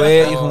Grealish.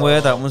 Where you can wear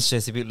that when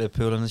City beat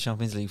Liverpool in the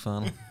Champions League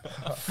final.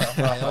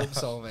 I hope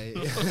so, mate.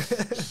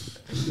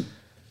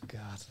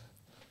 God.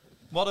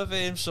 What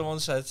if someone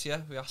said to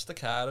you, we asked the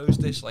Caros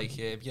this, like,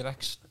 your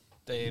next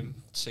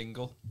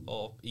single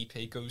or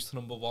EP goes to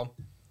 #1,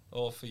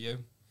 or for you,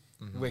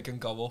 Wigan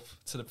go up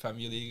to the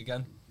Premier League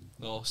again,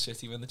 or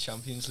City win the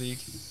Champions League?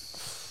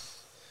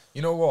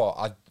 You know what?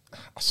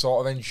 I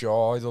sort of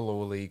enjoy the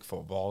lower league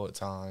football at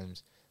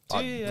times.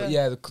 Like, you? but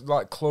yeah,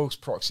 like close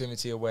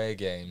proximity away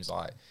games,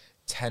 like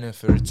tenner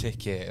for a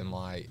ticket, and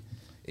like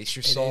it's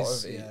just It sort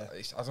is, of. yeah.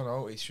 It's, I don't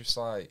know. It's just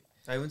like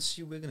I went to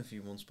see Wigan a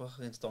few months back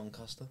against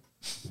Doncaster.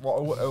 what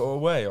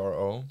away or at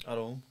home. At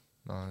home.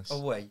 Nice.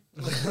 Away.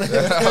 I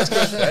was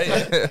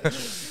gonna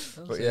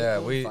say. But yeah,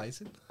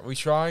 Fighting. we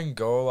try and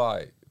go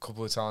like a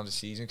couple of times a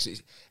season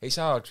because it's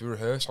hard. We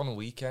rehearse on the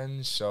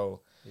weekends,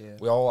 so Yeah.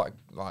 we all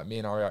like me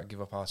and Ari had to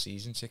give up our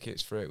season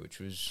tickets for it, which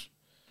was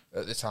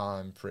at the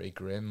time pretty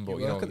grim. But you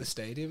you work know, at the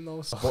stadium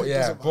though. So but it yeah,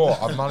 doesn't but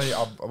matter. I've managed.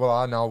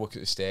 I now work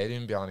at the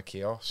stadium behind a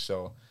kiosk,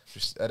 so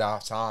just at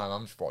half time,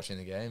 I'm just watching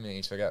the game,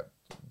 and so I get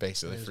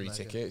basically That is free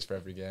mega. tickets for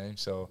every game.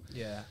 So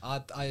Yeah,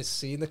 I had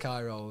seen the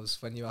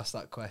Kairos when you asked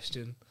that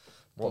question.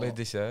 what But did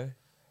they say?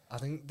 I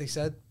think they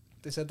said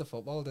the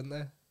football, didn't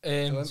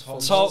they? went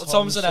Tom's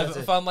football. an said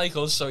Everton it. fan like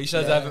us, so he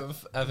said Yeah.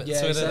 Everton Yeah, to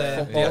he win said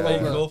it. football, Yeah,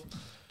 wasn't it?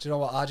 Do you know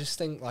what? I just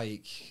think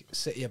like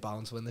City are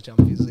bound to win the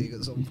Champions League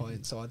at some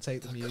point, so I'd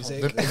take the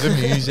music. The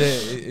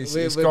music, it's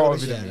We're got gonna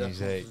to be the share it.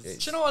 music. Do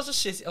It's, you know, as a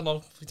City, I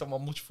know we don't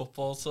want much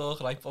football talk,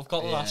 right? But I've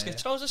got to ask you. Do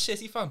you know, as a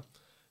City fan, do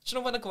you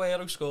know when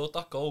Aguero scored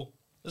that goal?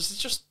 It's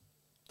just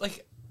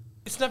like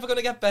it's never going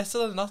to get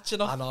better than that. Do you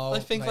know? I know. I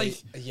think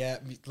mate, yeah,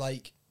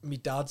 me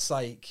dad's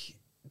like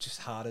just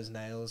hard as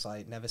nails.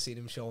 Like never seen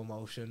him show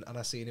emotion, and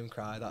I seen him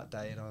cry that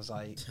day, and I was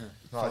like,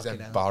 that is fucking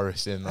hell.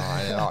 embarrassing.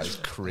 That is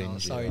Oh,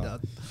 cringy. sorry,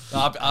 that.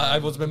 Dad. I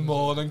would have been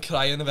more than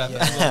crying of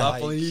Everton. Yeah, that,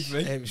 like, believe me.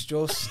 It was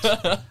just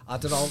I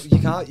don't know.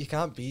 You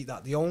can't beat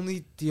that. The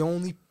only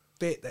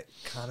bit that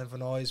kind of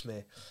annoys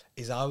me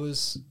is I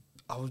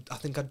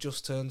think I'd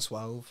just turned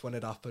 12 when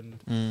it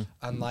happened,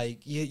 and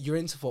like you're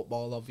into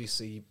football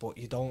obviously, but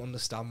you don't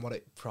understand what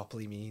it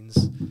properly means.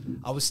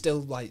 I was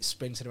still like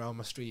sprinting around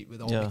my street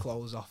with all my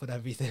clothes off and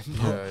everything,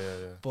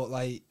 but, but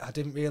like I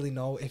didn't really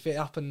know if it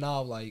happened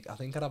now. Like I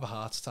think I'd have a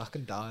heart attack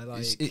and die.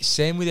 Like It's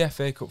same with the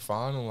FA Cup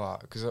final, like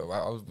because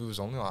we was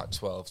only like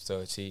 12,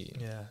 13.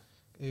 yeah,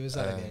 who was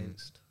that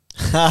against?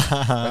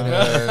 And,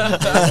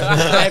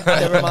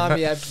 They remind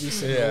me every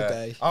single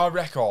day. Our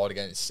record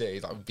against City,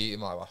 like we beat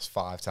him like last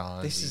 5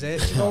 times. This is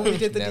it. You know, when we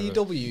did the Never-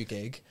 DW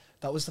gig.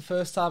 That was the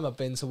first time I've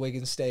been to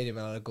Wigan Stadium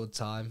and had a good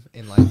time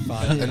in like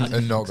 5 years.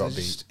 and not got So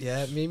beat.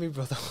 yeah, me and my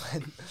brother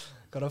went.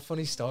 Got a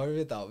funny story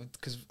with that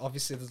because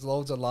obviously there's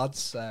loads of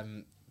lads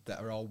that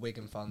are all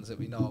Wigan fans that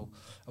we know,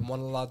 and one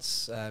of the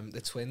lads,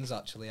 the twins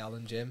actually, Al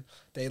and Jim,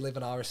 they live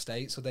in our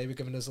estate, so they were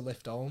giving us a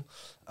lift home,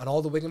 and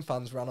all the Wigan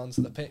fans ran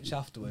onto the pitch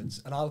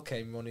afterwards, and Al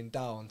came running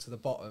down to the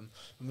bottom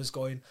and was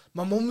going,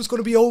 "My mum's going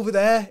to be over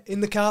there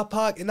in the car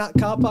park, in that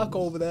car park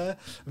over there,"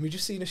 and we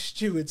just seen a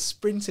steward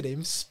sprinting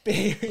him,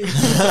 spearing him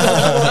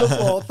on the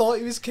floor, thought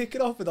he was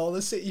kicking off with all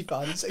the City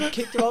fans, and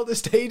kicked him out the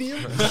stadium.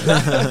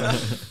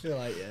 You're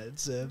like, yeah, it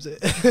deserves it.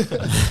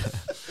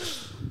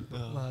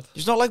 Mad.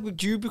 It's not like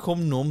do you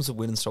become numb to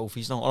winning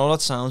trophies now? I know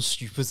that sounds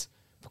stupid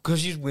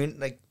because you win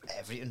like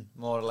everything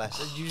more or less.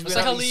 You just It's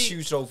win like at a least league.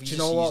 2 trophies. Do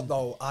you know what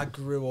though? I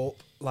grew up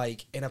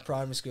like in a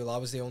primary school. I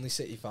was the only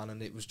City fan,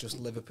 and it was just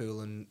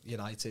Liverpool and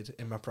United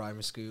in my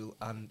primary school.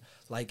 And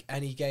like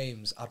any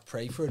games, I'd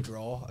pray for a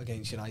draw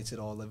against United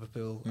or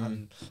Liverpool.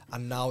 And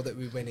now that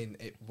we're winning,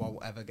 it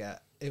won't ever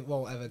get it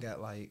won't ever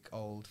get like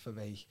old for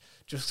me.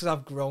 Just because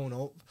I've grown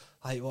up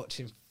like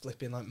watching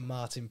flipping like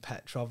Martin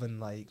Petrov and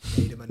like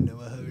Maida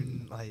Manua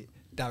and like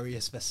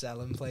Darius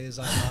Vassell players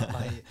like that,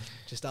 like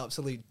just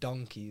absolute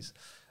donkeys.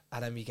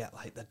 And then we get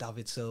like the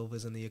David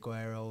Silvas and the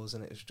Agueros,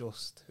 and it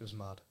was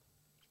mad.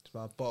 It's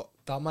mad. But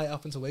that might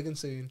happen to Wigan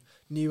soon.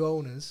 New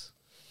owners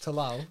to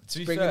Lau,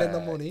 bringing in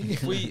the money.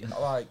 If we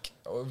like,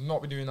 we've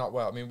not been doing that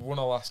well. I mean, we won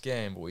our last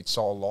game, but we'd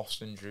sort of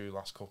lost and drew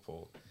last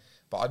couple.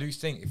 But I do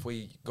think if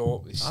we go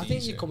up this season, I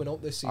think you're coming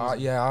up this season.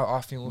 Yeah, I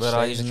think we'll Where stay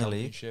are in you the in the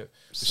league? championship.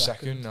 We're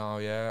second now,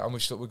 yeah, and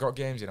we've got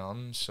games in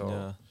hand, so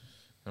Yeah.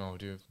 you know, we're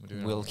doing.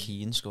 Will all right.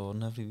 Keane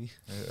scoring every week.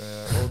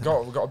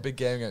 Well, we've got a big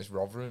game against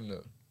Rotherham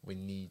that we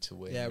need to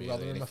win. Yeah, really.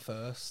 Rotherham And are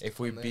first. if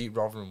we aren't they? beat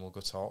Rotherham, we'll go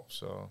top.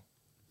 So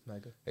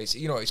Mega. it's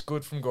it's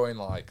good from going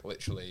like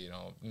literally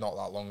not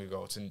that long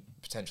ago to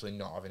potentially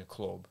not having a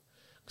club.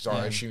 Because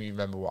I assume you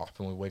remember what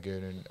happened with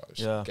Wigan and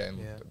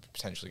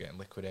potentially getting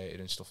liquidated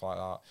and stuff like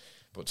that.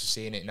 But to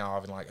seeing it now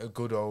having like a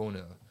good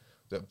owner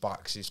that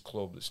backs his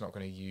club that's not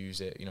going to use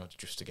it,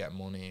 just to get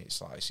money,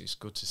 it's like it's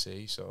good to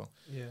see. So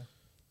Yeah.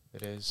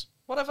 it is.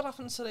 Whatever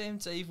happened to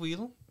Dave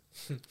Whelan?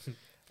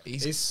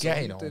 He's His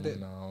getting son did on it.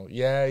 now.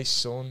 Yeah, his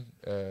son,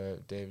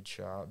 David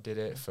Sharp, did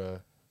it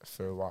for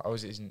a while. Oh,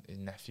 was it his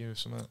nephew or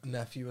something?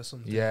 Nephew or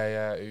something.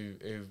 Yeah,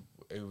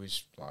 who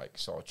was like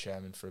sort of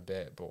chairman for a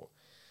bit, but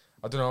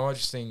I don't know. I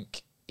just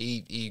think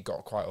he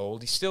got quite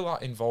old. He's still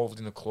like involved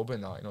in the club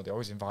and that. They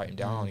always invite him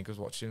down. He goes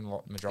watching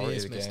majority He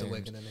is of the Mr. games.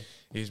 Wigan, isn't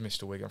he? He's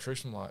Mr. Wigan. I'm sure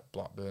he's from like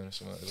Blackburn or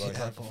something. Yeah, Like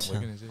that. but- From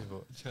Wigan, is he?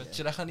 But Do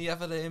you reckon he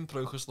ever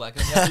broke his leg?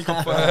 And he had to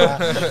go for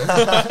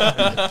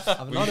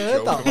I've we not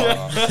heard joke that.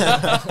 about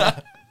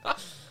that.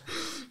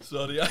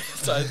 Sorry, I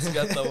tried to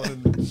get that one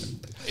in.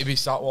 If he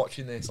sat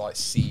watching this, like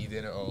seething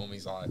at home,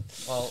 he's like,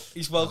 Well,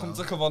 he's welcome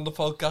to come on the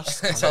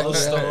podcast I and tell know, a yeah,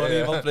 story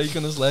yeah. about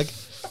breaking his leg.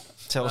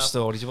 Tell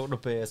stories about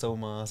Roberto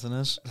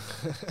Martinez.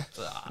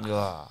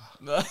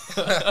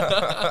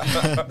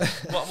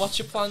 What's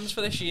your plans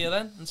for this year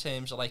then, in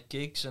terms of like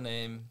gigs and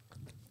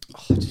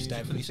Just music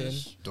everything.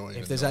 releases? don't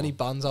If there's any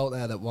bands out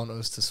there that want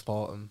us to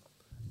support them,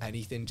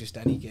 anything, just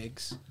any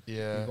gigs.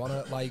 Yeah, We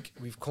wanna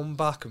we've come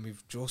back and we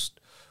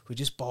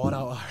just bored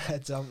out our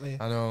heads, haven't we?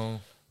 I know.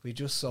 We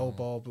just so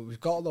bored, but we've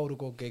got a load of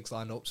good gigs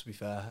lined up. To be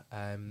fair,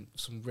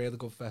 some really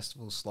good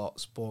festival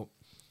slots. But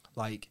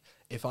like,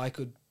 if I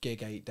could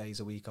gig 8 days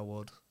a week, I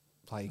would.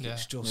 Like, Yeah.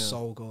 it's just Yeah.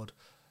 so good.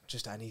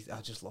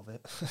 I just love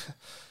it.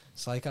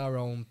 It's like our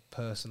own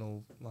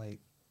personal like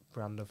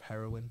brand of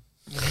heroin.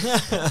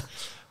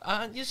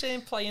 And you're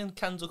saying playing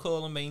Kendall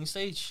Call on main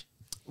stage?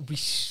 We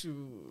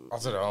should. I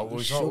don't know.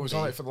 We should was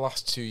on be. it for the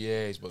last 2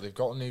 years, but they've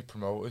got new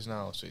promoters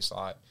now, so it's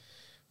like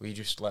we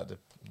just let the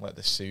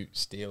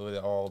suits deal with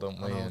it all, don't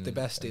I we? know, And- the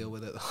best deal and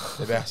with it.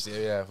 The best deal,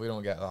 yeah. If we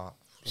don't get that,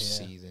 Yeah.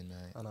 seething,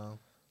 mate. I know.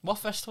 What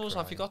festivals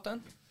have you Crying. got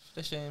then?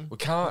 This We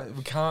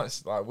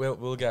can't like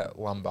we'll get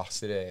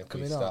lambasted here if Can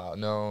we we not? start.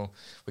 No,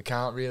 we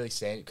can't really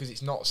say it because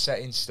it's not set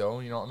in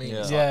stone. You know what I mean?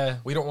 Yeah. It's Yeah.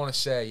 we don't want to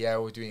say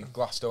we're doing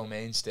Glasgow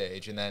main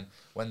stage, and then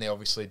when they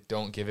obviously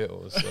don't give it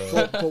us,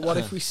 But what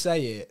if we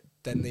say it,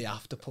 then they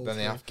have to pull then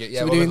they through? have to get. So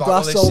Yeah, we're well, doing like,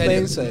 well, they Glasgow said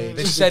main it- stage.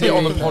 They said it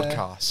on the We're doing,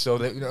 podcast, so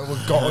that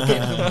we've got to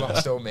give them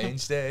Glasgow main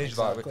stage.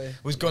 Like Exactly. we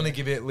was going to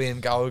give it Liam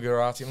Gallagher,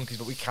 Arctic Monkeys,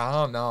 but we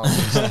can't now.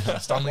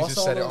 Stanley What's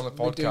just said it all on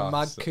the we do podcast.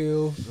 Mad so-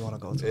 Cool. You want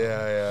to go to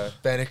Yeah,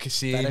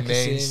 Benicassim Benicassim,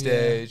 main yeah.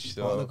 stage.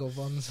 What are the So good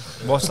ones?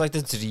 What's like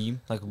the dream?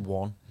 Like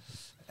one.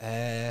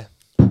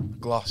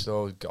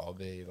 Glasgow's gotta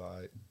be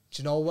like.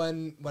 Do you know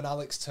when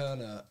Alex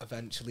Turner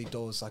eventually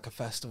does like a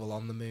festival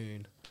on the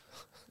moon?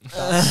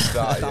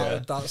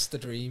 That's the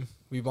dream.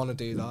 We want to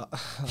do that.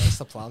 That's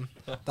the plan.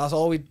 That's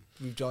all we've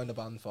joined the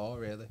band for,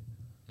 really.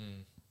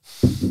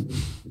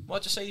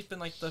 What'd you say has been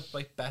like the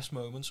best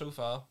moment so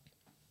far?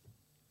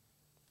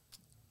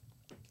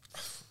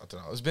 I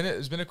don't know.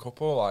 There's been a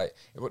couple. Like,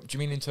 what do you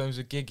mean in terms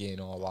of gigging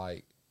or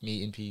like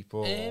meeting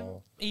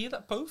people?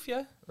 Either both,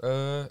 yeah.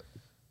 Or,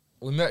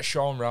 we met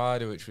Sean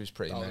Ryder, which was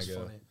pretty That was mega.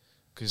 funny.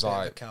 Because Bit of a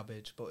like,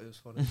 cabbage, but it was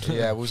funny.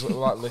 yeah, we was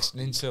like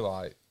listening to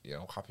like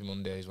Happy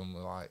Mondays when we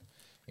were like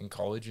in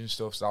college and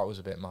stuff. So that was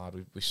a bit mad.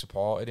 We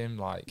supported him.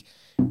 Like,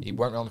 he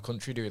went around the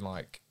country doing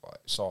like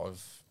sort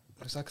of.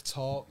 It was like a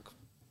talk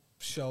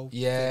show.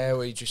 Yeah,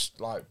 where he just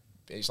like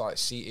it's like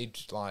seated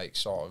like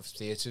sort of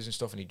theatres and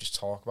stuff, and he'd just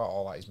talk about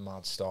all like his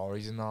mad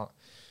stories and that.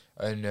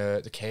 And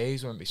the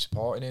K's won't be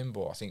supporting him,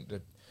 but I think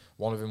that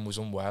one of them was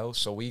unwell,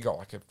 so we got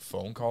like a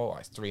phone call at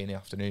like 3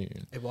 PM.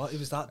 It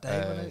was that day,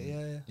 wasn't it?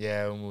 Yeah.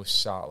 Yeah, and we were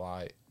sat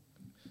like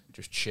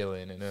just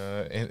chilling in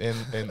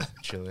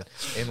chilling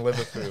in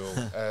Liverpool,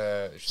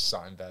 just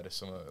sat in bed or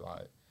something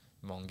like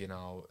monging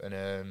out,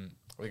 and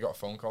we got a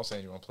phone call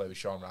saying you want to play with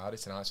Sean Ryder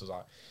tonight. So I was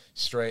like,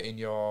 straight in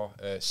your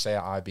Seat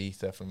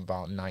Ibiza from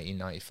about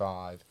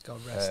 1995. God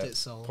rest its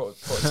soul. Put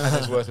a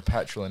tenner's worth of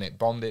petrol in it,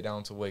 bombed it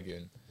down to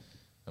Wigan,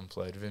 and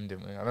played with him,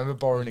 didn't we? I remember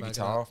borrowing a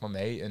guitar off my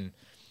mate, and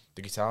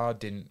the guitar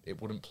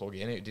wouldn't plug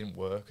in, it didn't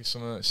work or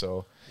something.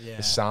 So Yeah.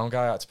 the sound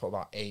guy had to put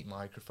about 8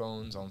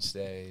 microphones on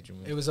stage.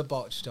 And It was a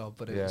botch job,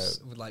 but it Yeah. was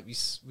like we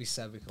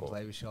said we could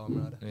play with Sean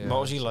Ryder. yeah,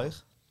 What was he like?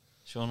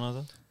 Sean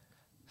Ryder?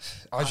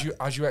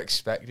 as you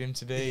expect him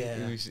to be.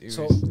 Yeah. It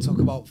So was it took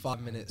about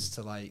 5 minutes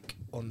to like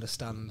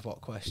understand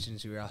what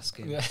questions you were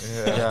asking. Yeah.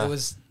 There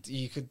was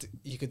you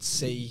could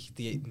see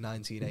the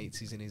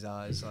 1980s in his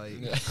eyes. Like,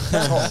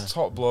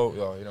 top bloke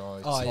though, you know.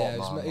 oh top yeah,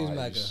 man, he was like,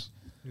 mega.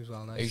 He was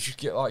well nice. He just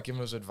get like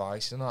giving us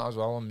advice and that as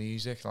well on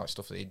music and like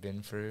stuff that he'd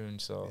been through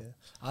and so.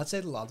 Yeah. I'd say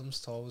the Ladham's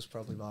tour was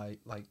probably like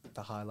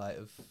the highlight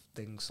of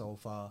things so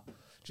far,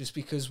 just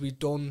because we've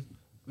done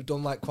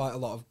like quite a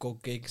lot of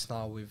good gigs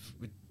now with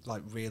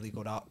like really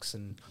good acts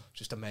and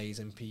just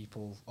amazing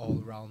people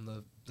all around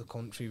the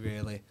country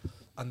really,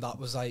 and that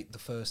was like the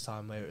first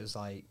time where it was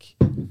like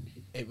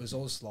it was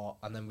us lot,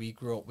 and then we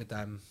grew up with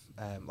them,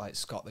 like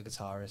Scott the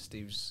guitarist,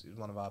 he was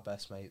one of our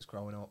best mates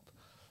growing up,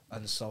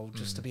 and so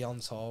just to be on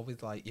tour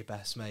with like your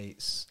best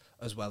mates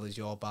as well as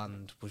your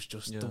band was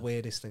just the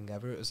weirdest thing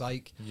ever. It was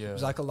like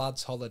a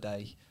lad's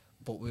holiday,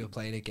 but we were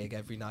playing a gig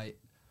every night.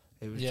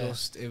 It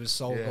was it was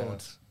so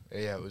good.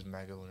 Yeah, it was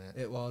mega, wasn't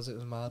it? It was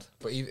mad.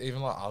 But even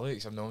like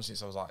Alex, I've known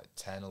since I was like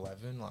 10,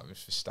 11, like we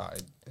just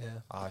started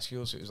high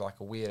school, so it was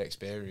like a weird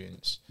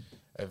experience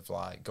of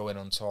like going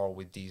on tour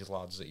with these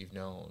lads that you've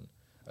known,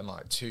 and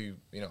like two,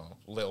 you know,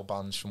 little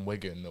bands from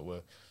Wigan that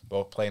were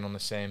both playing on the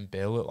same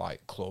bill at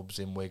like clubs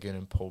in Wigan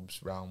and pubs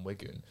around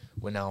Wigan.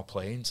 We're now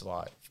playing to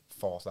like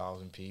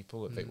 4,000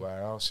 people at Vic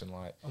Warehouse, and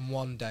like. And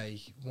one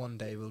day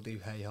we'll do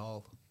Hay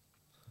Hall.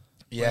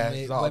 Yeah,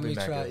 that'll when be we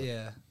mega.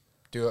 try,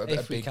 Do a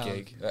If we big can.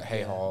 gig at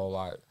Hay Hall,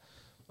 like.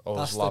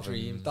 That's the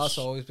dream. That's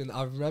always been.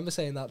 I remember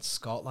saying that to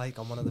Scott, like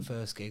on one of the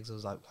first gigs. I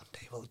was like, one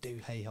day we'll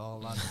do Hay Hall,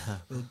 man.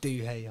 We'll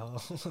do Hay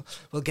Hall.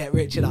 We'll get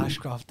Richard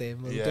Ashcroft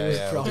in. We'll do it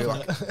we'll proper. do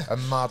like a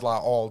mad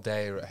like all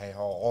day at Hay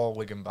Hall, all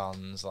Wigan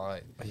bands,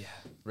 like Yeah.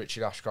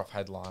 Richard Ashcroft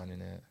headlining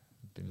it.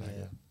 Be mega.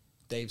 Yeah.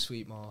 Dave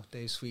Sweetmore,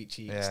 Dave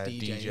Sweetcheeks, Yeah,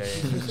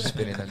 DJ.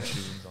 spinning them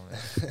tunes on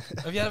it.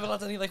 Have you ever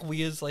had any like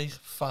weird like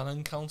fan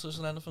encounters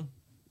and anything?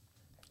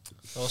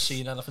 Or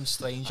seen anything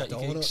strange at your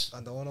gigs? I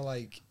don't want to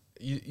like.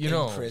 You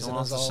know, prison don't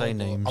have as to all, say but-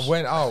 names. I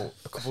went out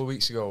a couple of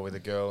weeks ago with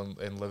a girl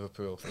in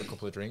Liverpool for a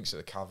couple of drinks at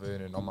the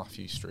Cavern and on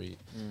Matthew Street,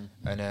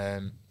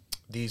 and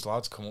these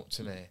lads come up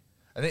to me,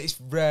 and it's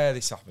rare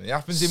this happens. It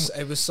happens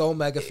in. It was so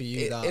mega for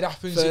you. It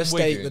happens in first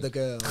date Wigan. with a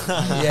girl.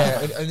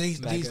 Yeah, and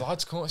these Mega.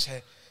 lads come up and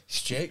say,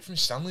 "It's Jake from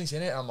Stanley's,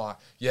 innit?" I'm like,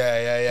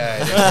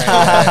 yeah.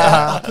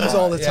 Happens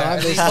all the time.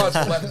 And these lads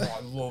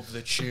I love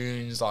the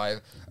tunes,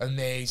 like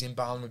amazing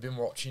band. We've been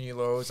watching you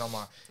loads. I'm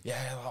like,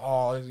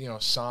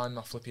 sign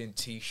my flipping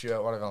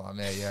t-shirt, whatever. I'm like,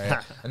 mate,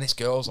 yeah. And this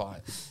girl's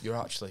like, "You're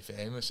actually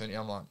famous," and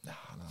I'm like, nah,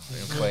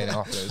 I'm playing it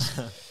off as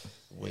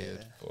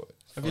weird. But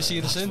Have you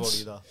seen her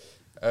since? Funny, that.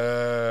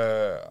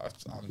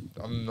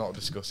 I'm not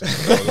discussing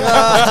it.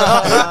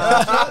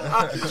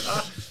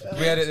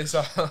 We edit this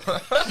out.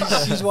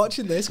 She's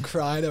watching this,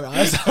 crying her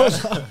eyes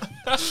out.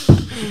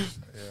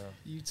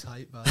 You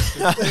tight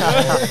bastard.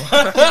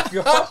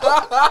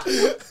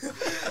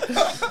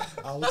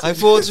 I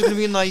thought it was going to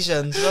be a nice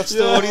end to that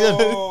story.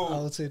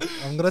 Outed.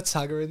 I'm gonna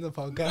tag her in the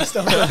podcast.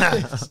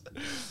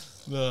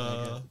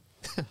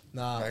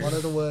 Nah, one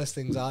of the worst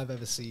things I've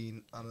ever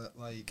seen, and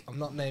like I'm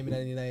not naming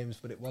any names,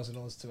 but it wasn't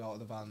us two out of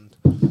the band.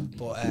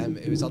 But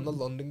it was on the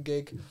London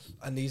gig,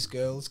 and these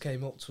girls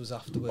came up to us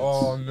afterwards.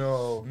 Oh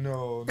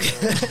no.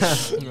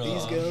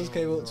 These girls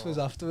came up to us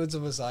afterwards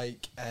and was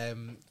like,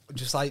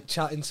 just like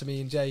chatting to me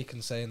and Jake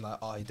and saying like,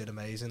 "Oh, you did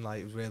amazing, like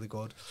it was really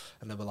good,"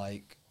 and they were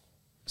like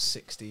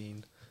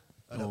 16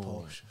 and a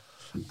push,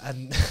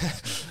 and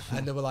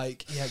and they were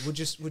like, "Yeah, would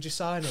you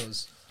sign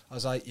us?" I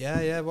was like,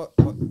 yeah, what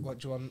do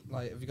you want?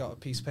 Like, have you got a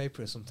piece of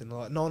paper or something? They're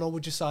like, no,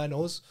 would you sign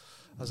us?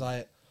 I was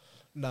like,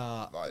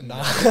 nah.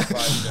 No,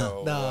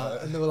 nah.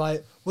 And they were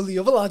like, well, the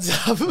other lads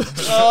have. It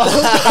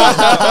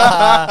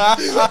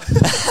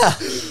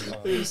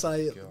was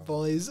like,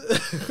 boys,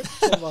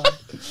 come on.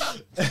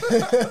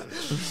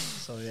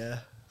 So yeah,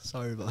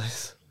 sorry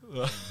boys.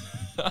 Have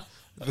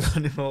you got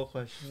any more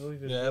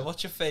questions? Yeah,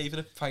 what's your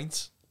favourite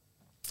pint?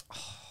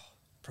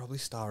 Probably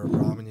Star of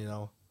Brahman, you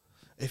know.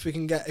 If we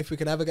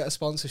can ever get a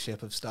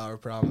sponsorship of Star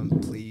of Brahman,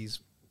 please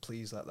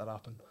let that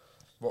happen.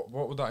 What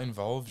would that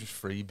involve? Just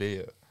free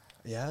beer?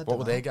 Yeah. What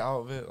would they get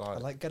out of it?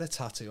 I'd like get a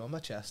tattoo on my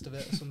chest of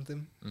it or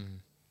something.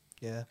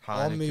 Yeah.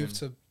 Heineken. Or move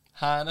to.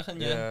 Heineken,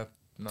 yeah. Yeah,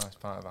 nice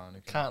pint of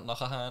Heineken. Can't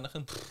knock a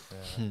Heineken.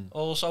 Yeah.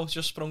 Also,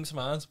 just sprung to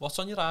mind, what's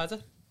on your rider?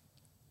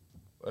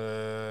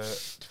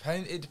 It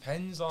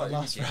depends. The Like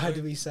last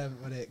rider we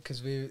sent with it,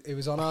 because it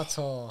was on our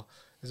tour.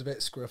 It was a bit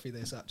scruffy,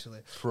 this actually.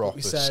 Proper But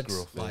we said,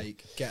 scruffy.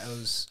 like, get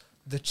us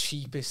the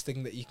cheapest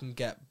thing that you can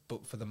get,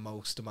 but for the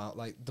most amount,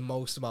 like the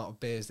most amount of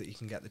beers that you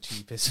can get the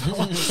cheapest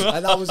for.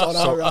 And that was on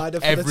our rider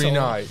for the every tour.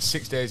 night,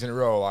 6 days in a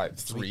row, like We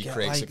 3 get,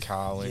 crates like, of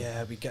Carling.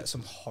 Yeah, we get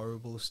some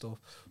horrible stuff.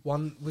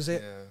 One was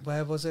it? Yeah.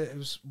 Where was it? It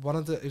was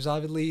it was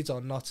either Leeds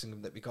or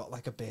Nottingham that we got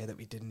like a beer that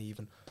we'd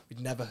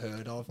never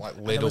heard of. Like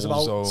And there was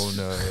Lidl's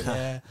about- own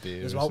Yeah, beer.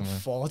 there's or about something.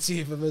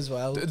 40 of them as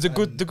well. The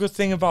good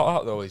thing about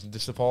that though is the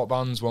support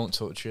bands won't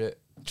touch it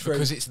True,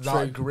 because it's that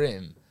true.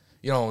 grim.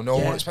 You know, no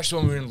Yeah. one, especially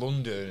when we were in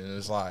London and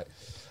there's like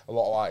a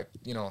lot of like,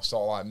 you know,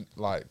 sort of Yeah,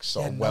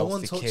 of no one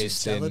wealthy touches kids.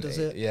 Stella, and does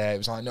it? Yeah, it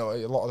was like, no,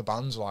 a lot of the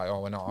bands were like,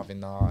 oh, we're not having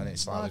that. And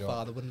it's like, My we don't-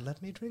 father wouldn't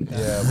let me drink that.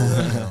 yeah,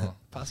 well, you know,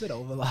 Pass it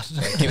over, lad.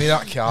 give me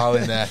that car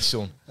in there,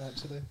 son.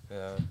 Actually.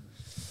 Yeah.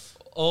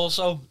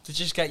 Also, did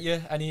you just get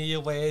any of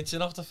your words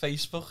in off the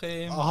Facebook?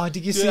 Oh,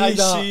 did you see I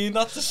that? seen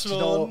that this Do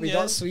morning. you know what? We yeah.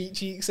 got Sweet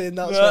Cheeks in.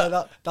 That's Yeah.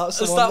 where that's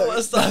the Is one that that, what-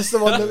 is that- that's the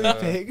one that we Yeah.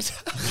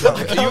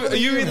 picked. Are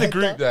you in the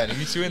group then? Are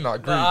you two in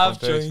that group? I've on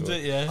joined Facebook?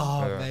 it, yeah.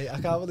 Oh Yeah. mate,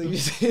 I can't believe you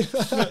seen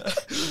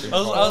that.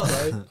 I was,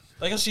 Right.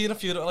 like, I've seen a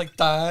few like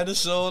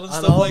dinosaur and I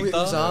stuff know, like it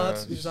was that. hard.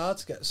 Yeah. It was hard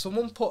to get.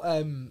 Someone put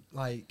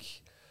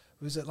like,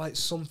 was it like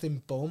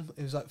something bum?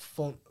 It was like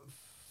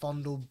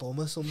fondle bum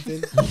or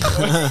something.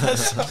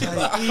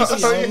 Like,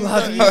 easy on,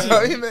 lad, How easy.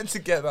 are you meant to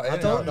get that in? I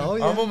don't know, Our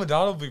yeah. mum and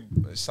dad will be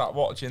sat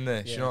watching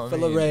this, you know what I Full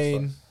mean? of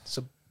rain. It's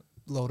a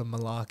load of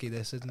malarkey,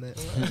 this, isn't it?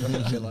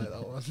 Shit like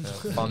that one. It's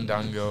like, yeah,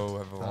 Fandango,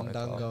 everyone.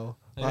 Fandango.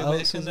 Maybe What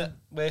else is it?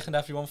 where can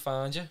everyone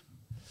find you?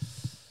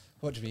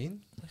 What do you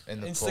mean?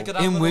 In the pub. Instagram.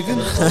 In and all Wigan?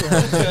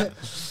 that.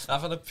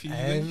 Having a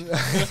peeling.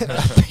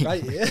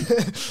 Right here.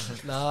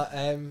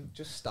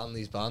 Just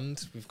Stanley's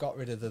band. We've got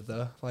rid of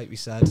the like we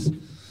said,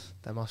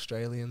 them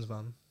Australians,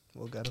 man.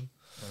 We'll get them.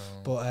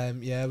 But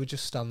yeah, we're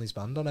just Stanley's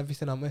band on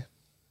everything, aren't we?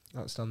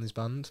 That's Stanley's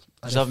band.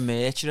 Does it have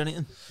merch or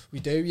anything? We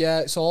do, yeah.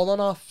 It's all on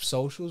our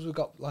socials. We've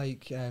got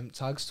like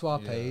tags to our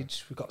Yeah.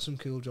 page. We've got some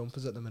cool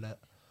jumpers at the minute.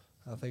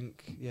 I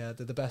think, yeah,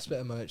 they're the best bit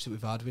of merch that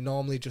we've had. We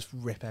normally just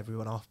rip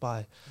everyone off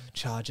by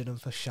charging them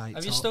for shite.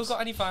 Have you still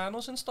got any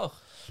vinyls and stuff?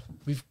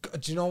 We've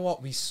got, do you know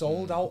what? We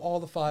sold out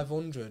all the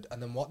 500,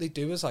 and then what they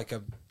do is like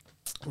a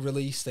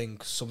release thing.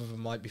 'Cause some of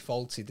them might be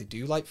faulty. They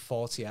do like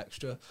 40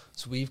 extra.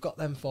 So we've got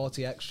them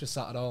 40 extra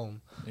sat at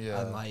home.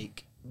 Yeah. And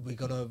like, we're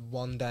gonna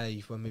one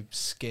day when we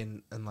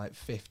skin and like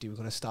 50, we're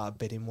gonna start a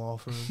bidding war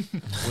for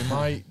them. We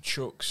might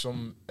chuck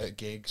some at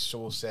gigs, so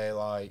we'll say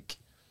like,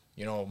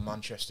 you know,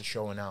 Manchester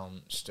show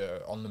announced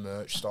on the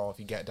merch store. If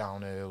you get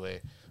down early,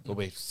 there'll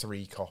be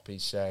 3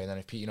 copies, say, and then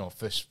if you know,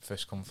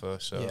 first come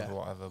first serve Yeah. or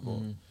whatever. But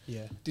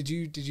Yeah. Did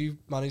you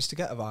manage to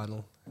get a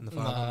vinyl in the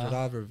 500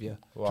 either of you?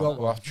 we'll, Do you want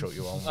we'll one? have to chuck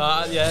you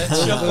on. Yeah. it's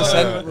We'll your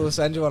send, we'll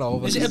send you one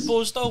over. Is it a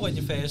buzz though when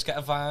you first get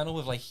a vinyl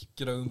with like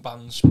your own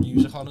band's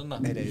music on and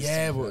that? It is.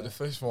 Yeah, but the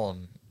first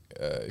one,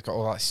 it's got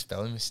all like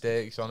spelling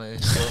mistakes on it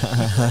and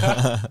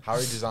stuff.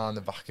 Harry designed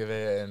the back of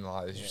it, and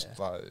like it's just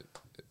like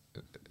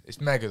it's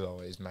mega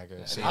though. It's mega.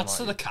 It Seeing, adds like,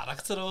 to the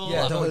character all.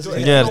 yeah, that, no, does, it does.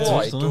 yeah. Yeah, You it know does,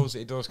 what? It doesn't it? does.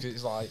 It does because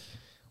it's like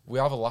we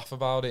have a laugh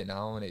about it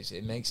now, and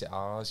it makes it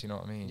ours. You know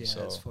what I mean? Yeah,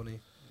 so it's funny.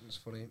 It's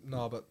funny.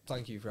 No, but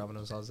thank you for having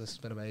us, lads. This has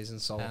been amazing.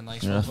 So Yeah,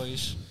 nice Yeah. one,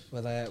 boys.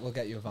 we'll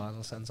get you a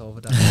vinyl sent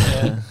over.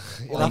 Dan.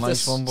 You'll Oh, have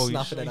nice to one, boys.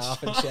 snap it in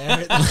half and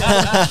share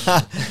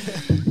it.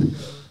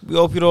 We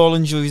hope you all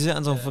enjoyed it,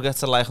 and don't forget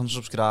to like and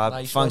subscribe.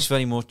 Nice Thanks one.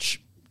 very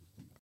much.